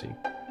Cersei.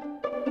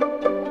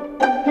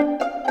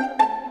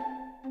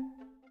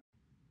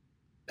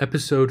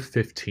 Episode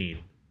 15,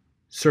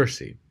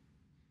 Cersei.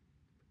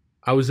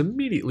 I was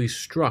immediately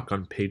struck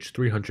on page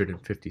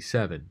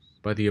 357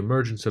 by the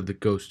emergence of the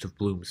ghost of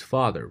Bloom's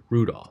father,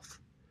 Rudolph.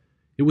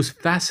 It was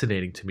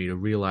fascinating to me to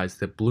realize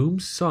that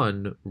Bloom's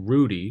son,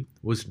 Rudy,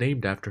 was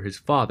named after his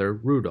father,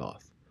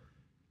 Rudolph.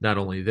 Not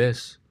only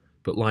this,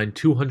 but line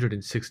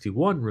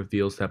 261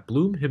 reveals that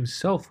Bloom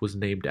himself was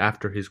named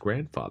after his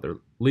grandfather,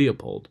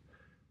 Leopold.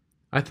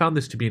 I found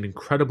this to be an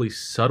incredibly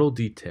subtle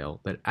detail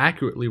that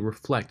accurately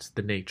reflects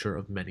the nature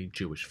of many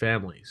Jewish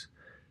families.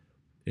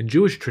 In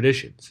Jewish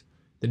traditions,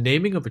 the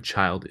naming of a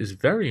child is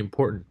very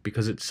important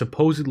because it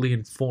supposedly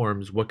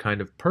informs what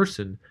kind of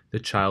person the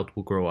child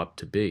will grow up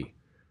to be.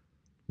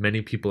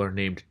 Many people are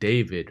named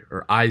David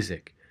or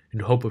Isaac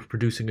in hope of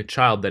producing a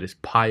child that is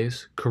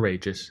pious,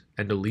 courageous,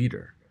 and a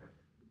leader.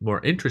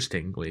 More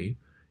interestingly,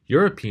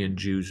 European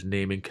Jews'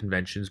 naming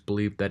conventions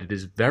believe that it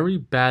is very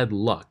bad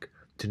luck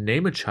to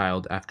name a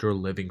child after a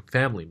living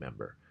family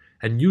member,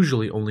 and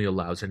usually only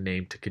allows a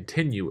name to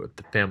continue if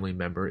the family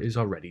member is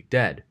already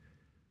dead.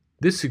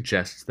 This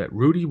suggests that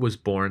Rudy was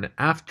born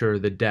after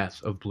the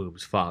death of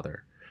Bloom's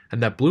father,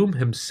 and that Bloom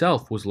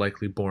himself was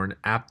likely born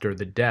after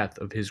the death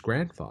of his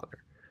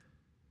grandfather.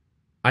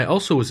 I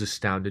also was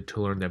astounded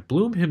to learn that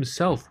Bloom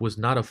himself was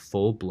not a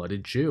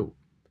full-blooded Jew.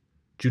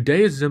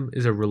 Judaism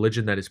is a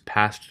religion that is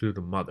passed through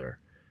the mother,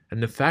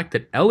 and the fact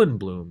that Ellen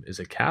Bloom is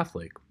a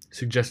Catholic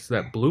suggests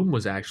that Bloom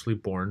was actually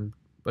born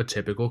a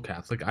typical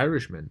Catholic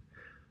Irishman.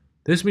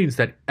 This means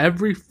that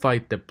every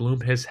fight that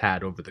Bloom has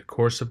had over the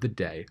course of the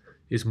day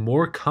is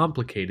more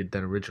complicated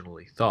than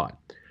originally thought,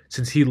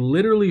 since he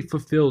literally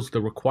fulfills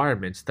the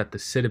requirements that the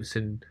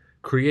citizen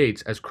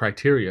creates as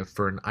criteria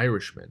for an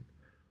Irishman.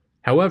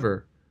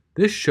 However,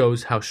 this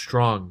shows how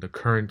strong the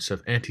currents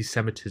of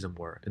anti-Semitism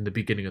were in the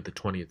beginning of the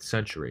 20th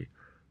century.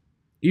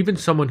 Even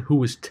someone who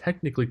was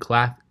technically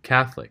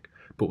Catholic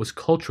but was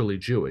culturally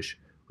Jewish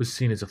was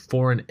seen as a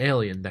foreign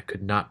alien that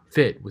could not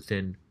fit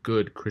within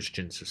good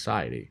Christian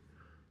society.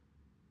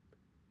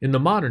 In the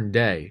modern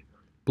day,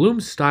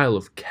 Bloom's style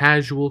of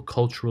casual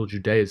cultural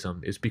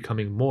Judaism is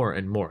becoming more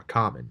and more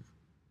common.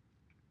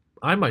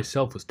 I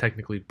myself was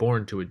technically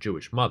born to a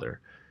Jewish mother,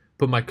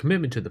 but my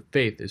commitment to the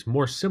faith is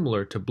more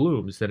similar to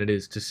Bloom's than it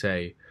is to,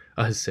 say,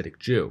 a Hasidic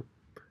Jew.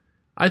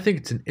 I think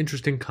it's an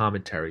interesting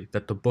commentary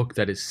that the book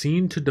that is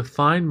seen to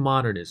define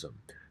modernism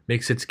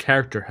makes its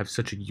character have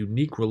such a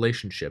unique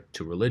relationship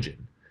to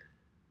religion.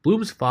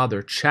 Bloom's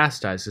father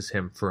chastises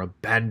him for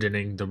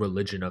abandoning the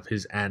religion of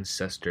his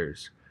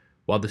ancestors,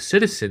 while the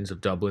citizens of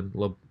Dublin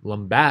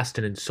lambast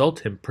and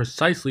insult him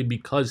precisely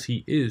because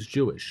he is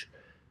Jewish.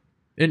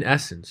 In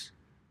essence,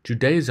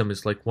 Judaism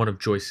is like one of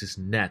Joyce's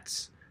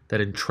nets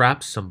that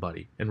entraps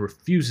somebody and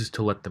refuses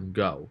to let them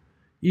go,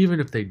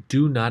 even if they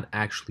do not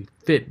actually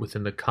fit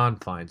within the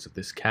confines of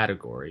this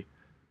category.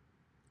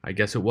 I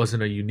guess it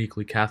wasn't a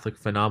uniquely Catholic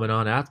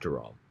phenomenon after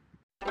all.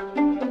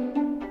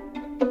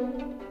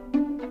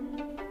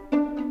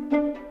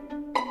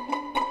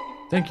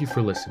 Thank you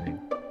for listening.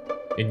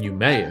 In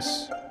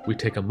Eumaeus, we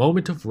take a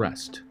moment of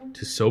rest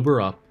to sober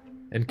up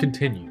and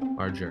continue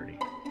our journey.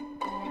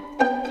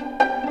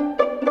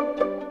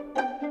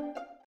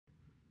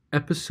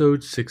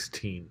 Episode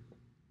 16,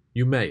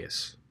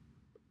 Eumaeus.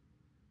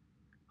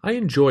 I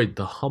enjoyed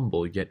the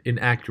humble yet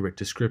inaccurate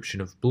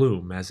description of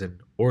Bloom as an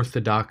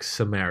Orthodox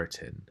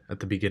Samaritan at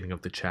the beginning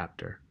of the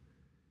chapter.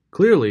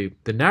 Clearly,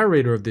 the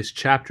narrator of this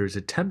chapter is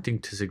attempting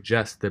to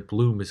suggest that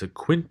Bloom is a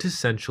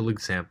quintessential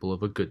example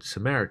of a good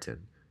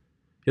Samaritan.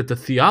 Yet the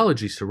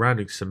theology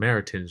surrounding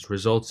Samaritans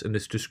results in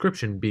this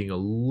description being a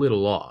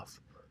little off.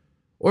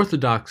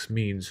 Orthodox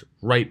means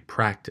right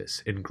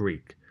practice in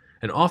Greek,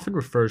 and often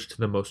refers to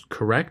the most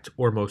correct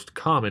or most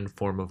common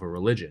form of a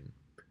religion.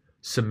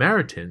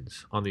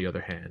 Samaritans, on the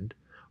other hand,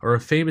 are a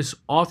famous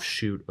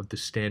offshoot of the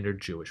standard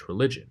Jewish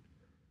religion.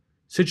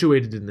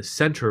 Situated in the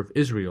center of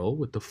Israel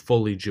with the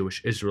fully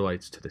Jewish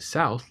Israelites to the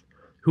south,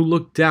 who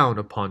looked down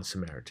upon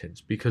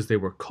Samaritans because they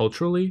were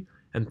culturally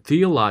and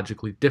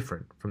theologically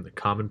different from the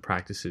common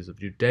practices of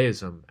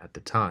Judaism at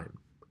the time.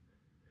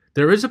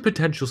 There is a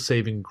potential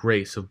saving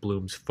grace of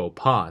Bloom's faux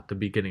pas at the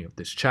beginning of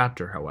this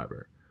chapter,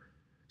 however.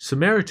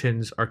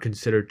 Samaritans are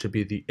considered to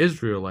be the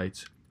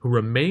Israelites who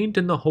remained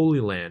in the Holy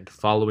Land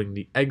following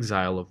the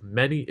exile of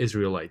many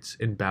Israelites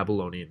in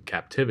Babylonian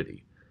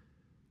captivity.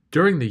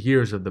 During the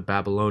years of the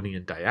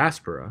Babylonian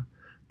Diaspora,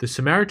 the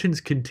Samaritans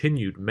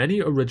continued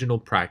many original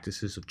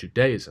practices of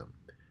Judaism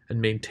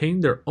and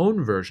maintained their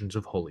own versions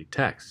of holy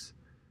texts.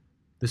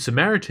 The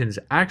Samaritans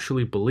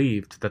actually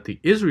believed that the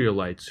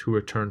Israelites who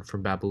returned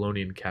from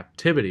Babylonian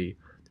captivity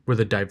were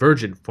the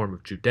divergent form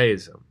of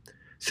Judaism,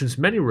 since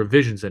many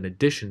revisions and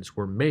additions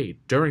were made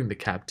during the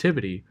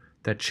captivity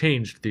that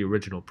changed the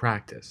original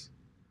practice.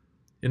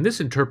 In this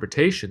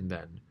interpretation,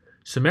 then,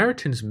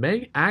 Samaritans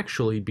may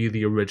actually be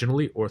the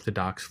originally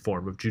orthodox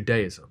form of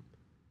Judaism.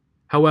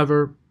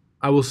 However,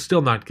 I will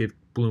still not give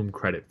Bloom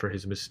credit for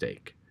his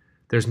mistake.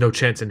 There's no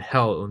chance in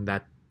hell in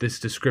that this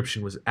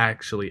description was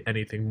actually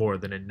anything more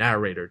than a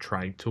narrator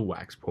trying to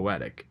wax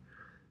poetic.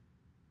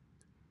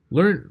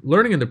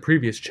 Learning in the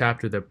previous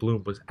chapter that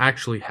Bloom was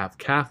actually half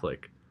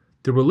Catholic,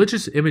 the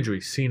religious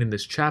imagery seen in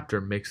this chapter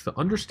makes the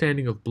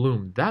understanding of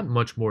Bloom that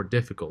much more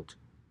difficult.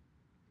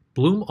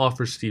 Bloom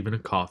offers Stephen a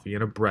coffee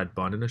and a bread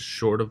bun in a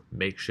sort of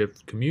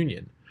makeshift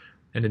communion,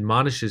 and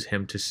admonishes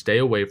him to stay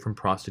away from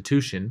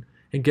prostitution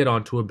and get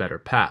onto a better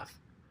path.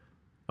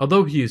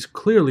 Although he is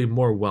clearly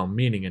more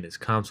well-meaning in his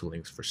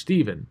counselings for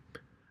Stephen,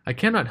 I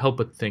cannot help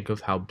but think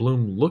of how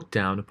Bloom looked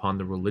down upon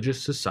the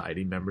religious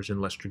society members in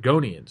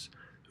Laestrygonians,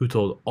 who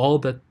told all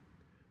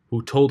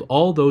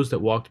those that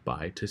walked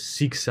by to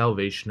seek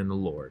salvation in the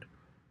Lord.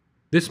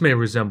 This may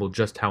resemble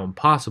just how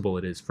impossible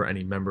it is for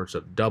any members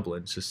of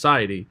Dublin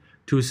society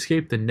to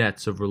escape the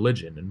nets of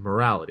religion and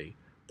morality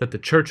that the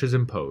Church has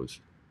imposed,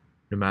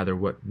 no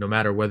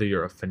matter whether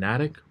you're a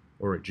fanatic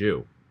or a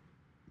Jew.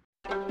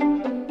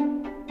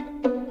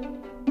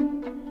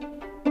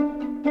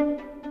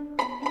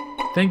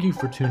 Thank you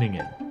for tuning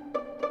in.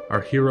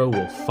 Our hero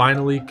will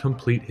finally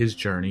complete his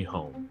journey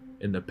home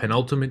in the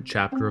penultimate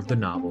chapter of the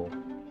novel,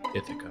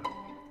 Ithaca.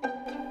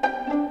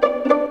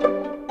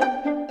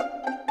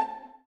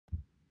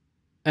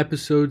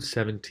 Episode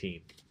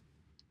 17,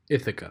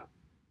 Ithaca.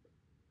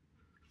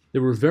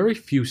 There were very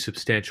few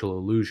substantial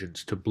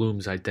allusions to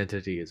Bloom's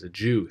identity as a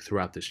Jew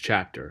throughout this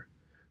chapter,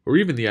 or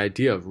even the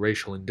idea of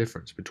racial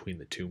indifference between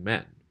the two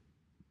men.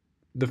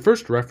 The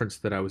first reference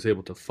that I was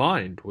able to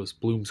find was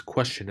Bloom's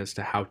question as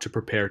to how to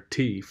prepare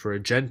tea for a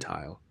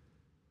Gentile.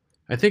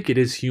 I think it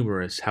is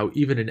humorous how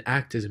even an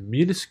act as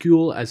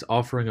minuscule as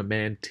offering a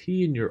man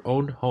tea in your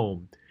own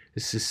home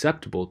is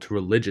susceptible to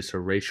religious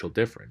or racial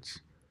difference.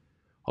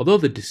 Although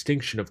the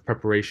distinction of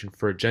preparation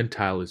for a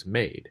Gentile is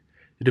made,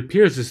 it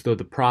appears as though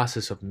the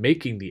process of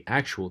making the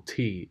actual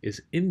tea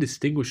is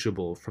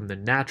indistinguishable from the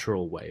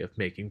natural way of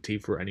making tea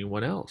for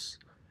anyone else.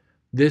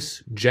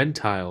 This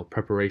Gentile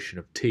preparation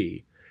of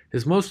tea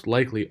is most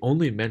likely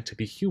only meant to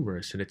be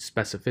humorous in its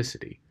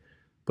specificity,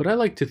 but I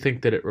like to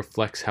think that it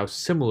reflects how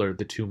similar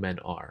the two men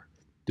are,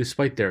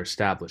 despite their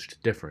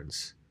established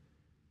difference.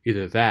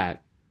 Either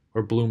that,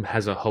 or Bloom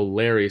has a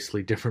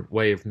hilariously different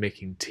way of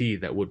making tea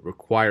that would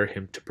require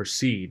him to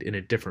proceed in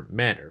a different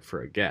manner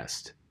for a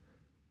guest.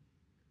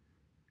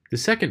 The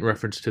second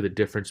reference to the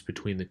difference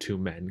between the two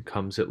men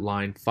comes at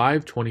line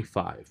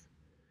 525.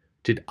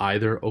 Did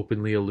either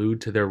openly allude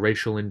to their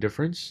racial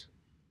indifference?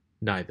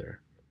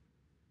 Neither.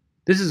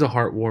 This is a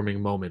heartwarming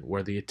moment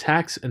where the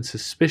attacks and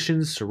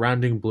suspicions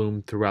surrounding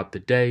Bloom throughout the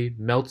day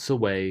melts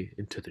away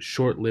into the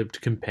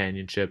short-lived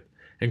companionship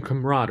and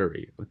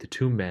camaraderie of the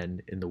two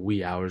men in the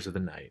wee hours of the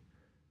night.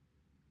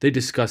 They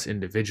discuss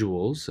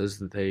individuals, as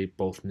they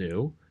both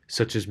knew,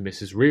 such as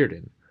Mrs.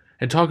 Reardon,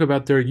 and talk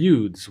about their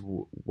youths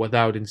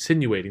without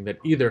insinuating that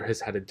either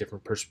has had a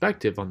different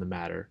perspective on the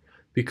matter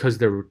because of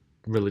their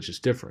religious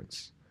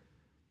difference.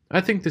 I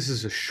think this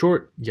is a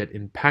short yet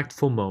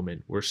impactful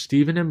moment where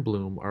Stephen and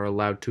Bloom are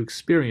allowed to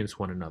experience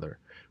one another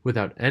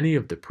without any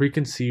of the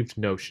preconceived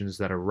notions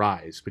that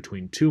arise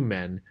between two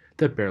men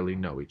that barely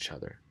know each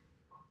other.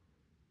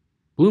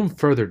 Bloom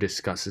further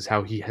discusses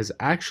how he has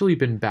actually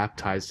been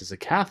baptized as a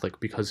Catholic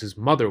because his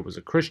mother was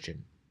a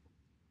Christian.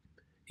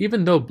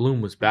 Even though Bloom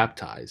was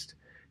baptized,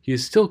 he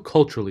is still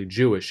culturally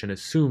Jewish and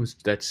assumes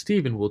that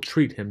Stephen will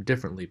treat him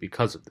differently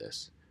because of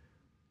this.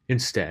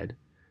 Instead,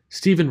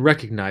 Stephen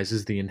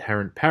recognizes the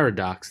inherent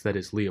paradox that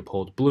is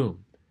Leopold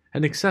Bloom,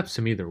 and accepts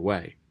him either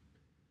way.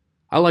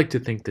 I like to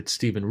think that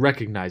Stephen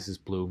recognizes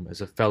Bloom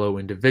as a fellow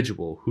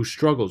individual who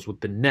struggles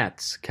with the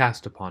nets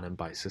cast upon him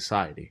by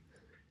society,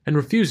 and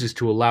refuses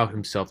to allow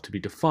himself to be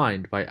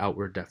defined by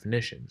outward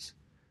definitions.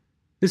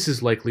 This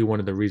is likely one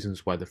of the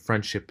reasons why the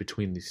friendship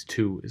between these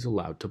two is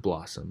allowed to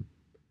blossom.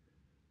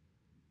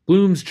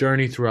 Bloom's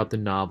journey throughout the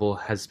novel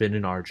has been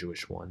an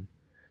arduous one,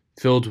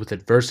 filled with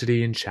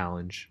adversity and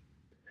challenge.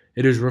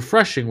 It is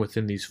refreshing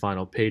within these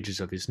final pages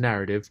of his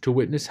narrative to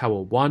witness how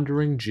a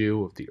wandering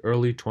Jew of the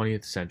early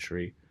 20th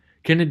century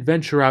can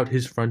adventure out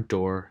his front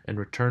door and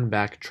return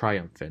back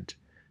triumphant,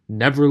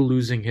 never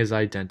losing his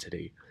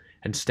identity,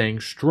 and staying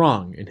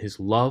strong in his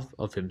love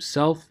of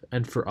himself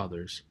and for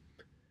others.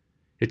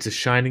 It's a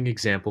shining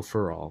example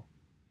for all,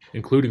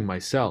 including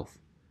myself,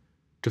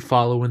 to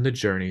follow in the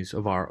journeys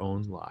of our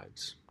own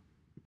lives.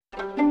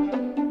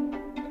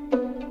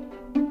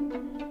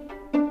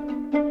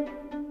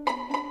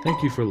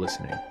 Thank you for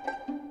listening.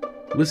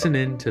 Listen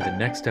in to the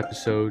next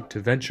episode to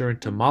venture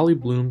into Molly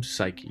Bloom's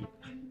psyche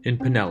in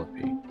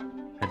Penelope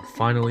and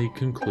finally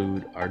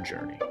conclude our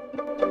journey.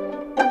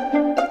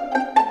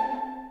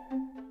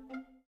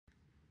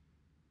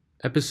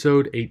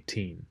 Episode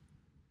 18,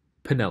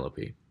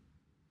 Penelope.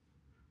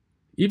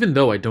 Even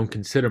though I don't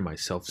consider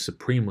myself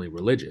supremely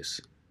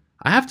religious,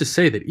 I have to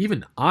say that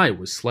even I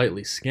was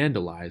slightly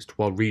scandalized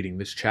while reading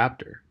this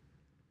chapter.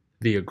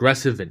 The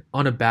aggressive and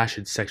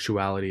unabashed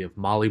sexuality of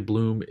Molly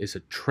Bloom is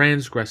a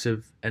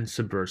transgressive and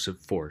subversive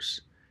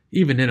force,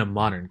 even in a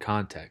modern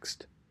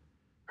context.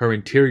 Her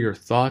interior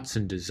thoughts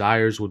and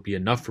desires would be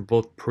enough for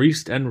both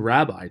priest and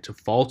rabbi to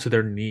fall to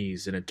their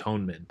knees in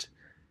atonement.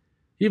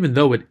 Even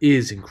though it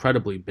is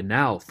incredibly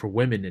banal for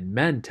women and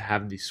men to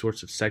have these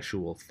sorts of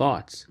sexual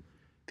thoughts,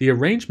 the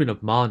arrangement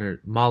of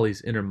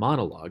Molly's inner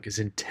monologue is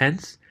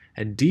intense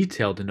and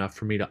detailed enough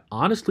for me to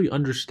honestly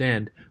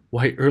understand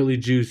why early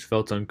Jews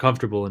felt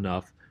uncomfortable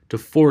enough to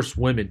force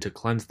women to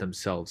cleanse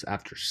themselves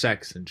after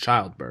sex and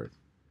childbirth.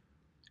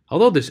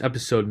 Although this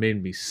episode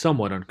made me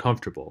somewhat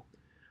uncomfortable,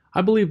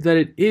 I believe that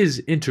it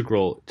is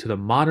integral to the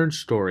modern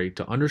story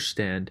to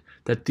understand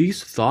that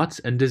these thoughts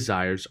and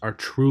desires are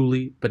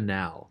truly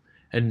banal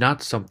and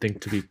not something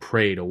to be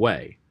prayed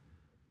away.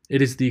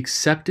 It is the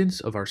acceptance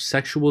of our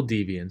sexual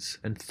deviance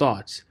and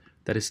thoughts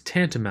that is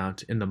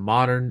tantamount in the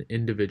modern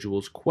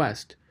individual's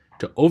quest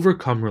to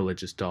overcome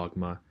religious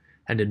dogma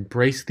and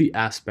embrace the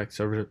aspects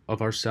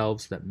of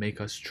ourselves that make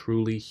us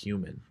truly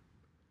human.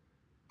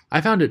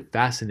 I found it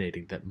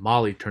fascinating that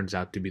Molly turns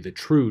out to be the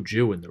true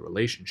Jew in the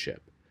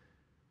relationship.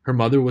 Her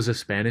mother was a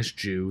Spanish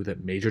Jew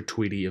that Major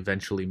Tweedy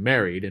eventually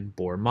married and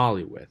bore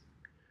Molly with.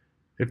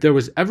 If there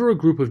was ever a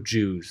group of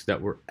Jews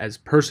that were as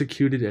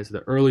persecuted as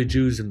the early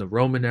Jews in the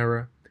Roman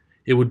era,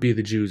 it would be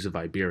the Jews of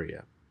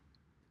Iberia.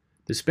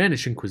 The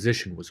Spanish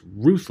Inquisition was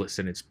ruthless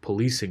in its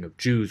policing of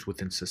Jews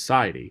within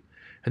society,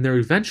 and their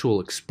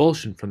eventual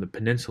expulsion from the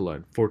peninsula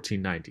in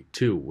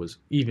 1492 was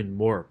even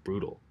more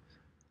brutal.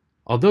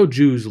 Although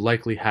Jews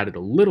likely had it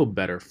a little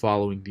better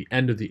following the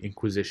end of the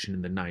Inquisition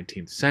in the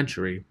 19th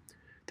century,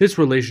 this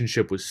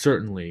relationship was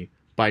certainly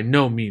by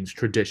no means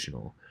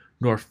traditional,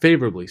 nor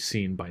favorably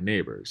seen by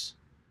neighbors.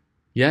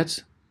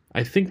 Yet,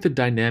 I think the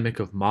dynamic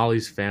of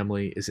Molly's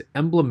family is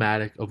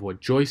emblematic of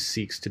what Joyce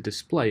seeks to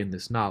display in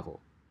this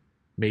novel.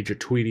 Major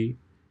Tweedy,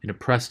 an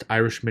oppressed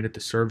Irishman at the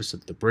service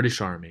of the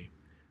British Army,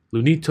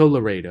 Lunito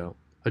Laredo,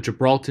 a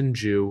Gibraltar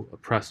Jew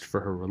oppressed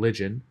for her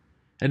religion,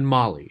 and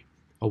Molly,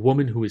 a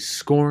woman who is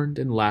scorned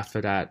and laughed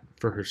at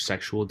for her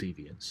sexual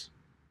deviance.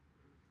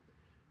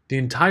 The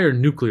entire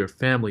nuclear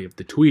family of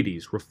the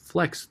Tweedys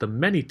reflects the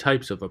many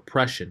types of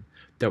oppression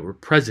that were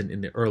present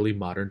in the early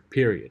modern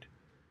period: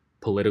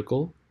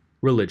 political,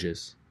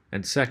 religious,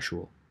 and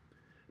sexual.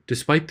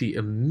 Despite the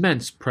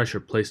immense pressure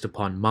placed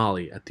upon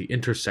Molly at the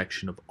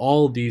intersection of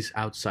all these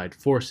outside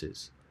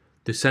forces,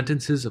 the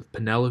sentences of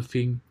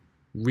Penelope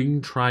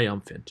ring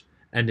triumphant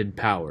and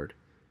empowered.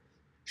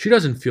 She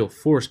doesn't feel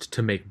forced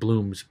to make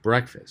Bloom's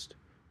breakfast,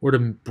 or to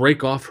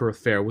break off her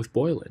affair with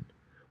Boylan,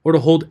 or to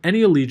hold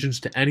any allegiance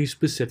to any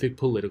specific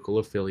political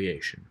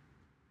affiliation.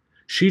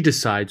 She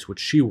decides what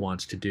she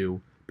wants to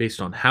do based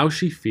on how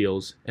she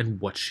feels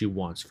and what she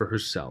wants for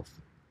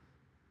herself.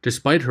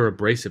 Despite her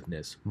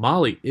abrasiveness,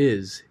 Molly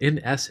is, in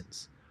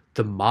essence,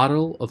 the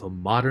model of a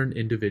modern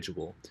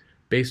individual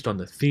based on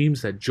the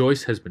themes that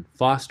Joyce has been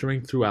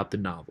fostering throughout the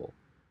novel.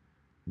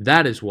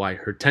 That is why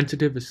her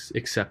tentative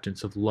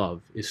acceptance of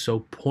love is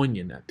so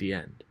poignant at the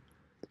end.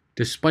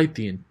 Despite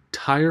the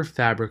entire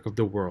fabric of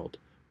the world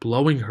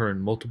blowing her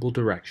in multiple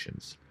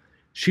directions,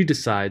 she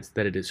decides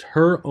that it is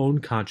her own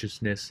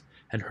consciousness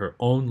and her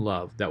own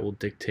love that will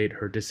dictate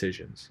her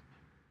decisions.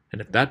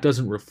 And if that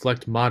doesn't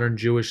reflect modern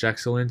Jewish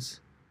excellence,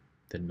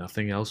 then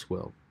nothing else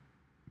will.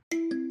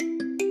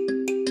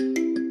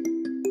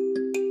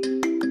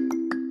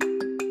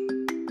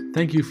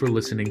 Thank you for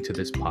listening to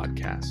this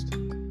podcast.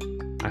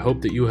 I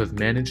hope that you have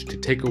managed to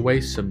take away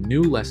some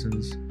new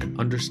lessons and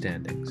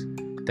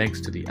understandings,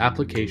 thanks to the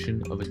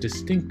application of a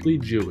distinctly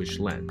Jewish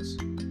lens.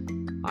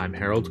 I'm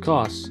Harold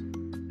Koss,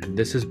 and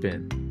this has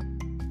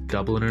been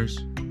Dubliners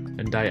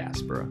and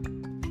Diaspora.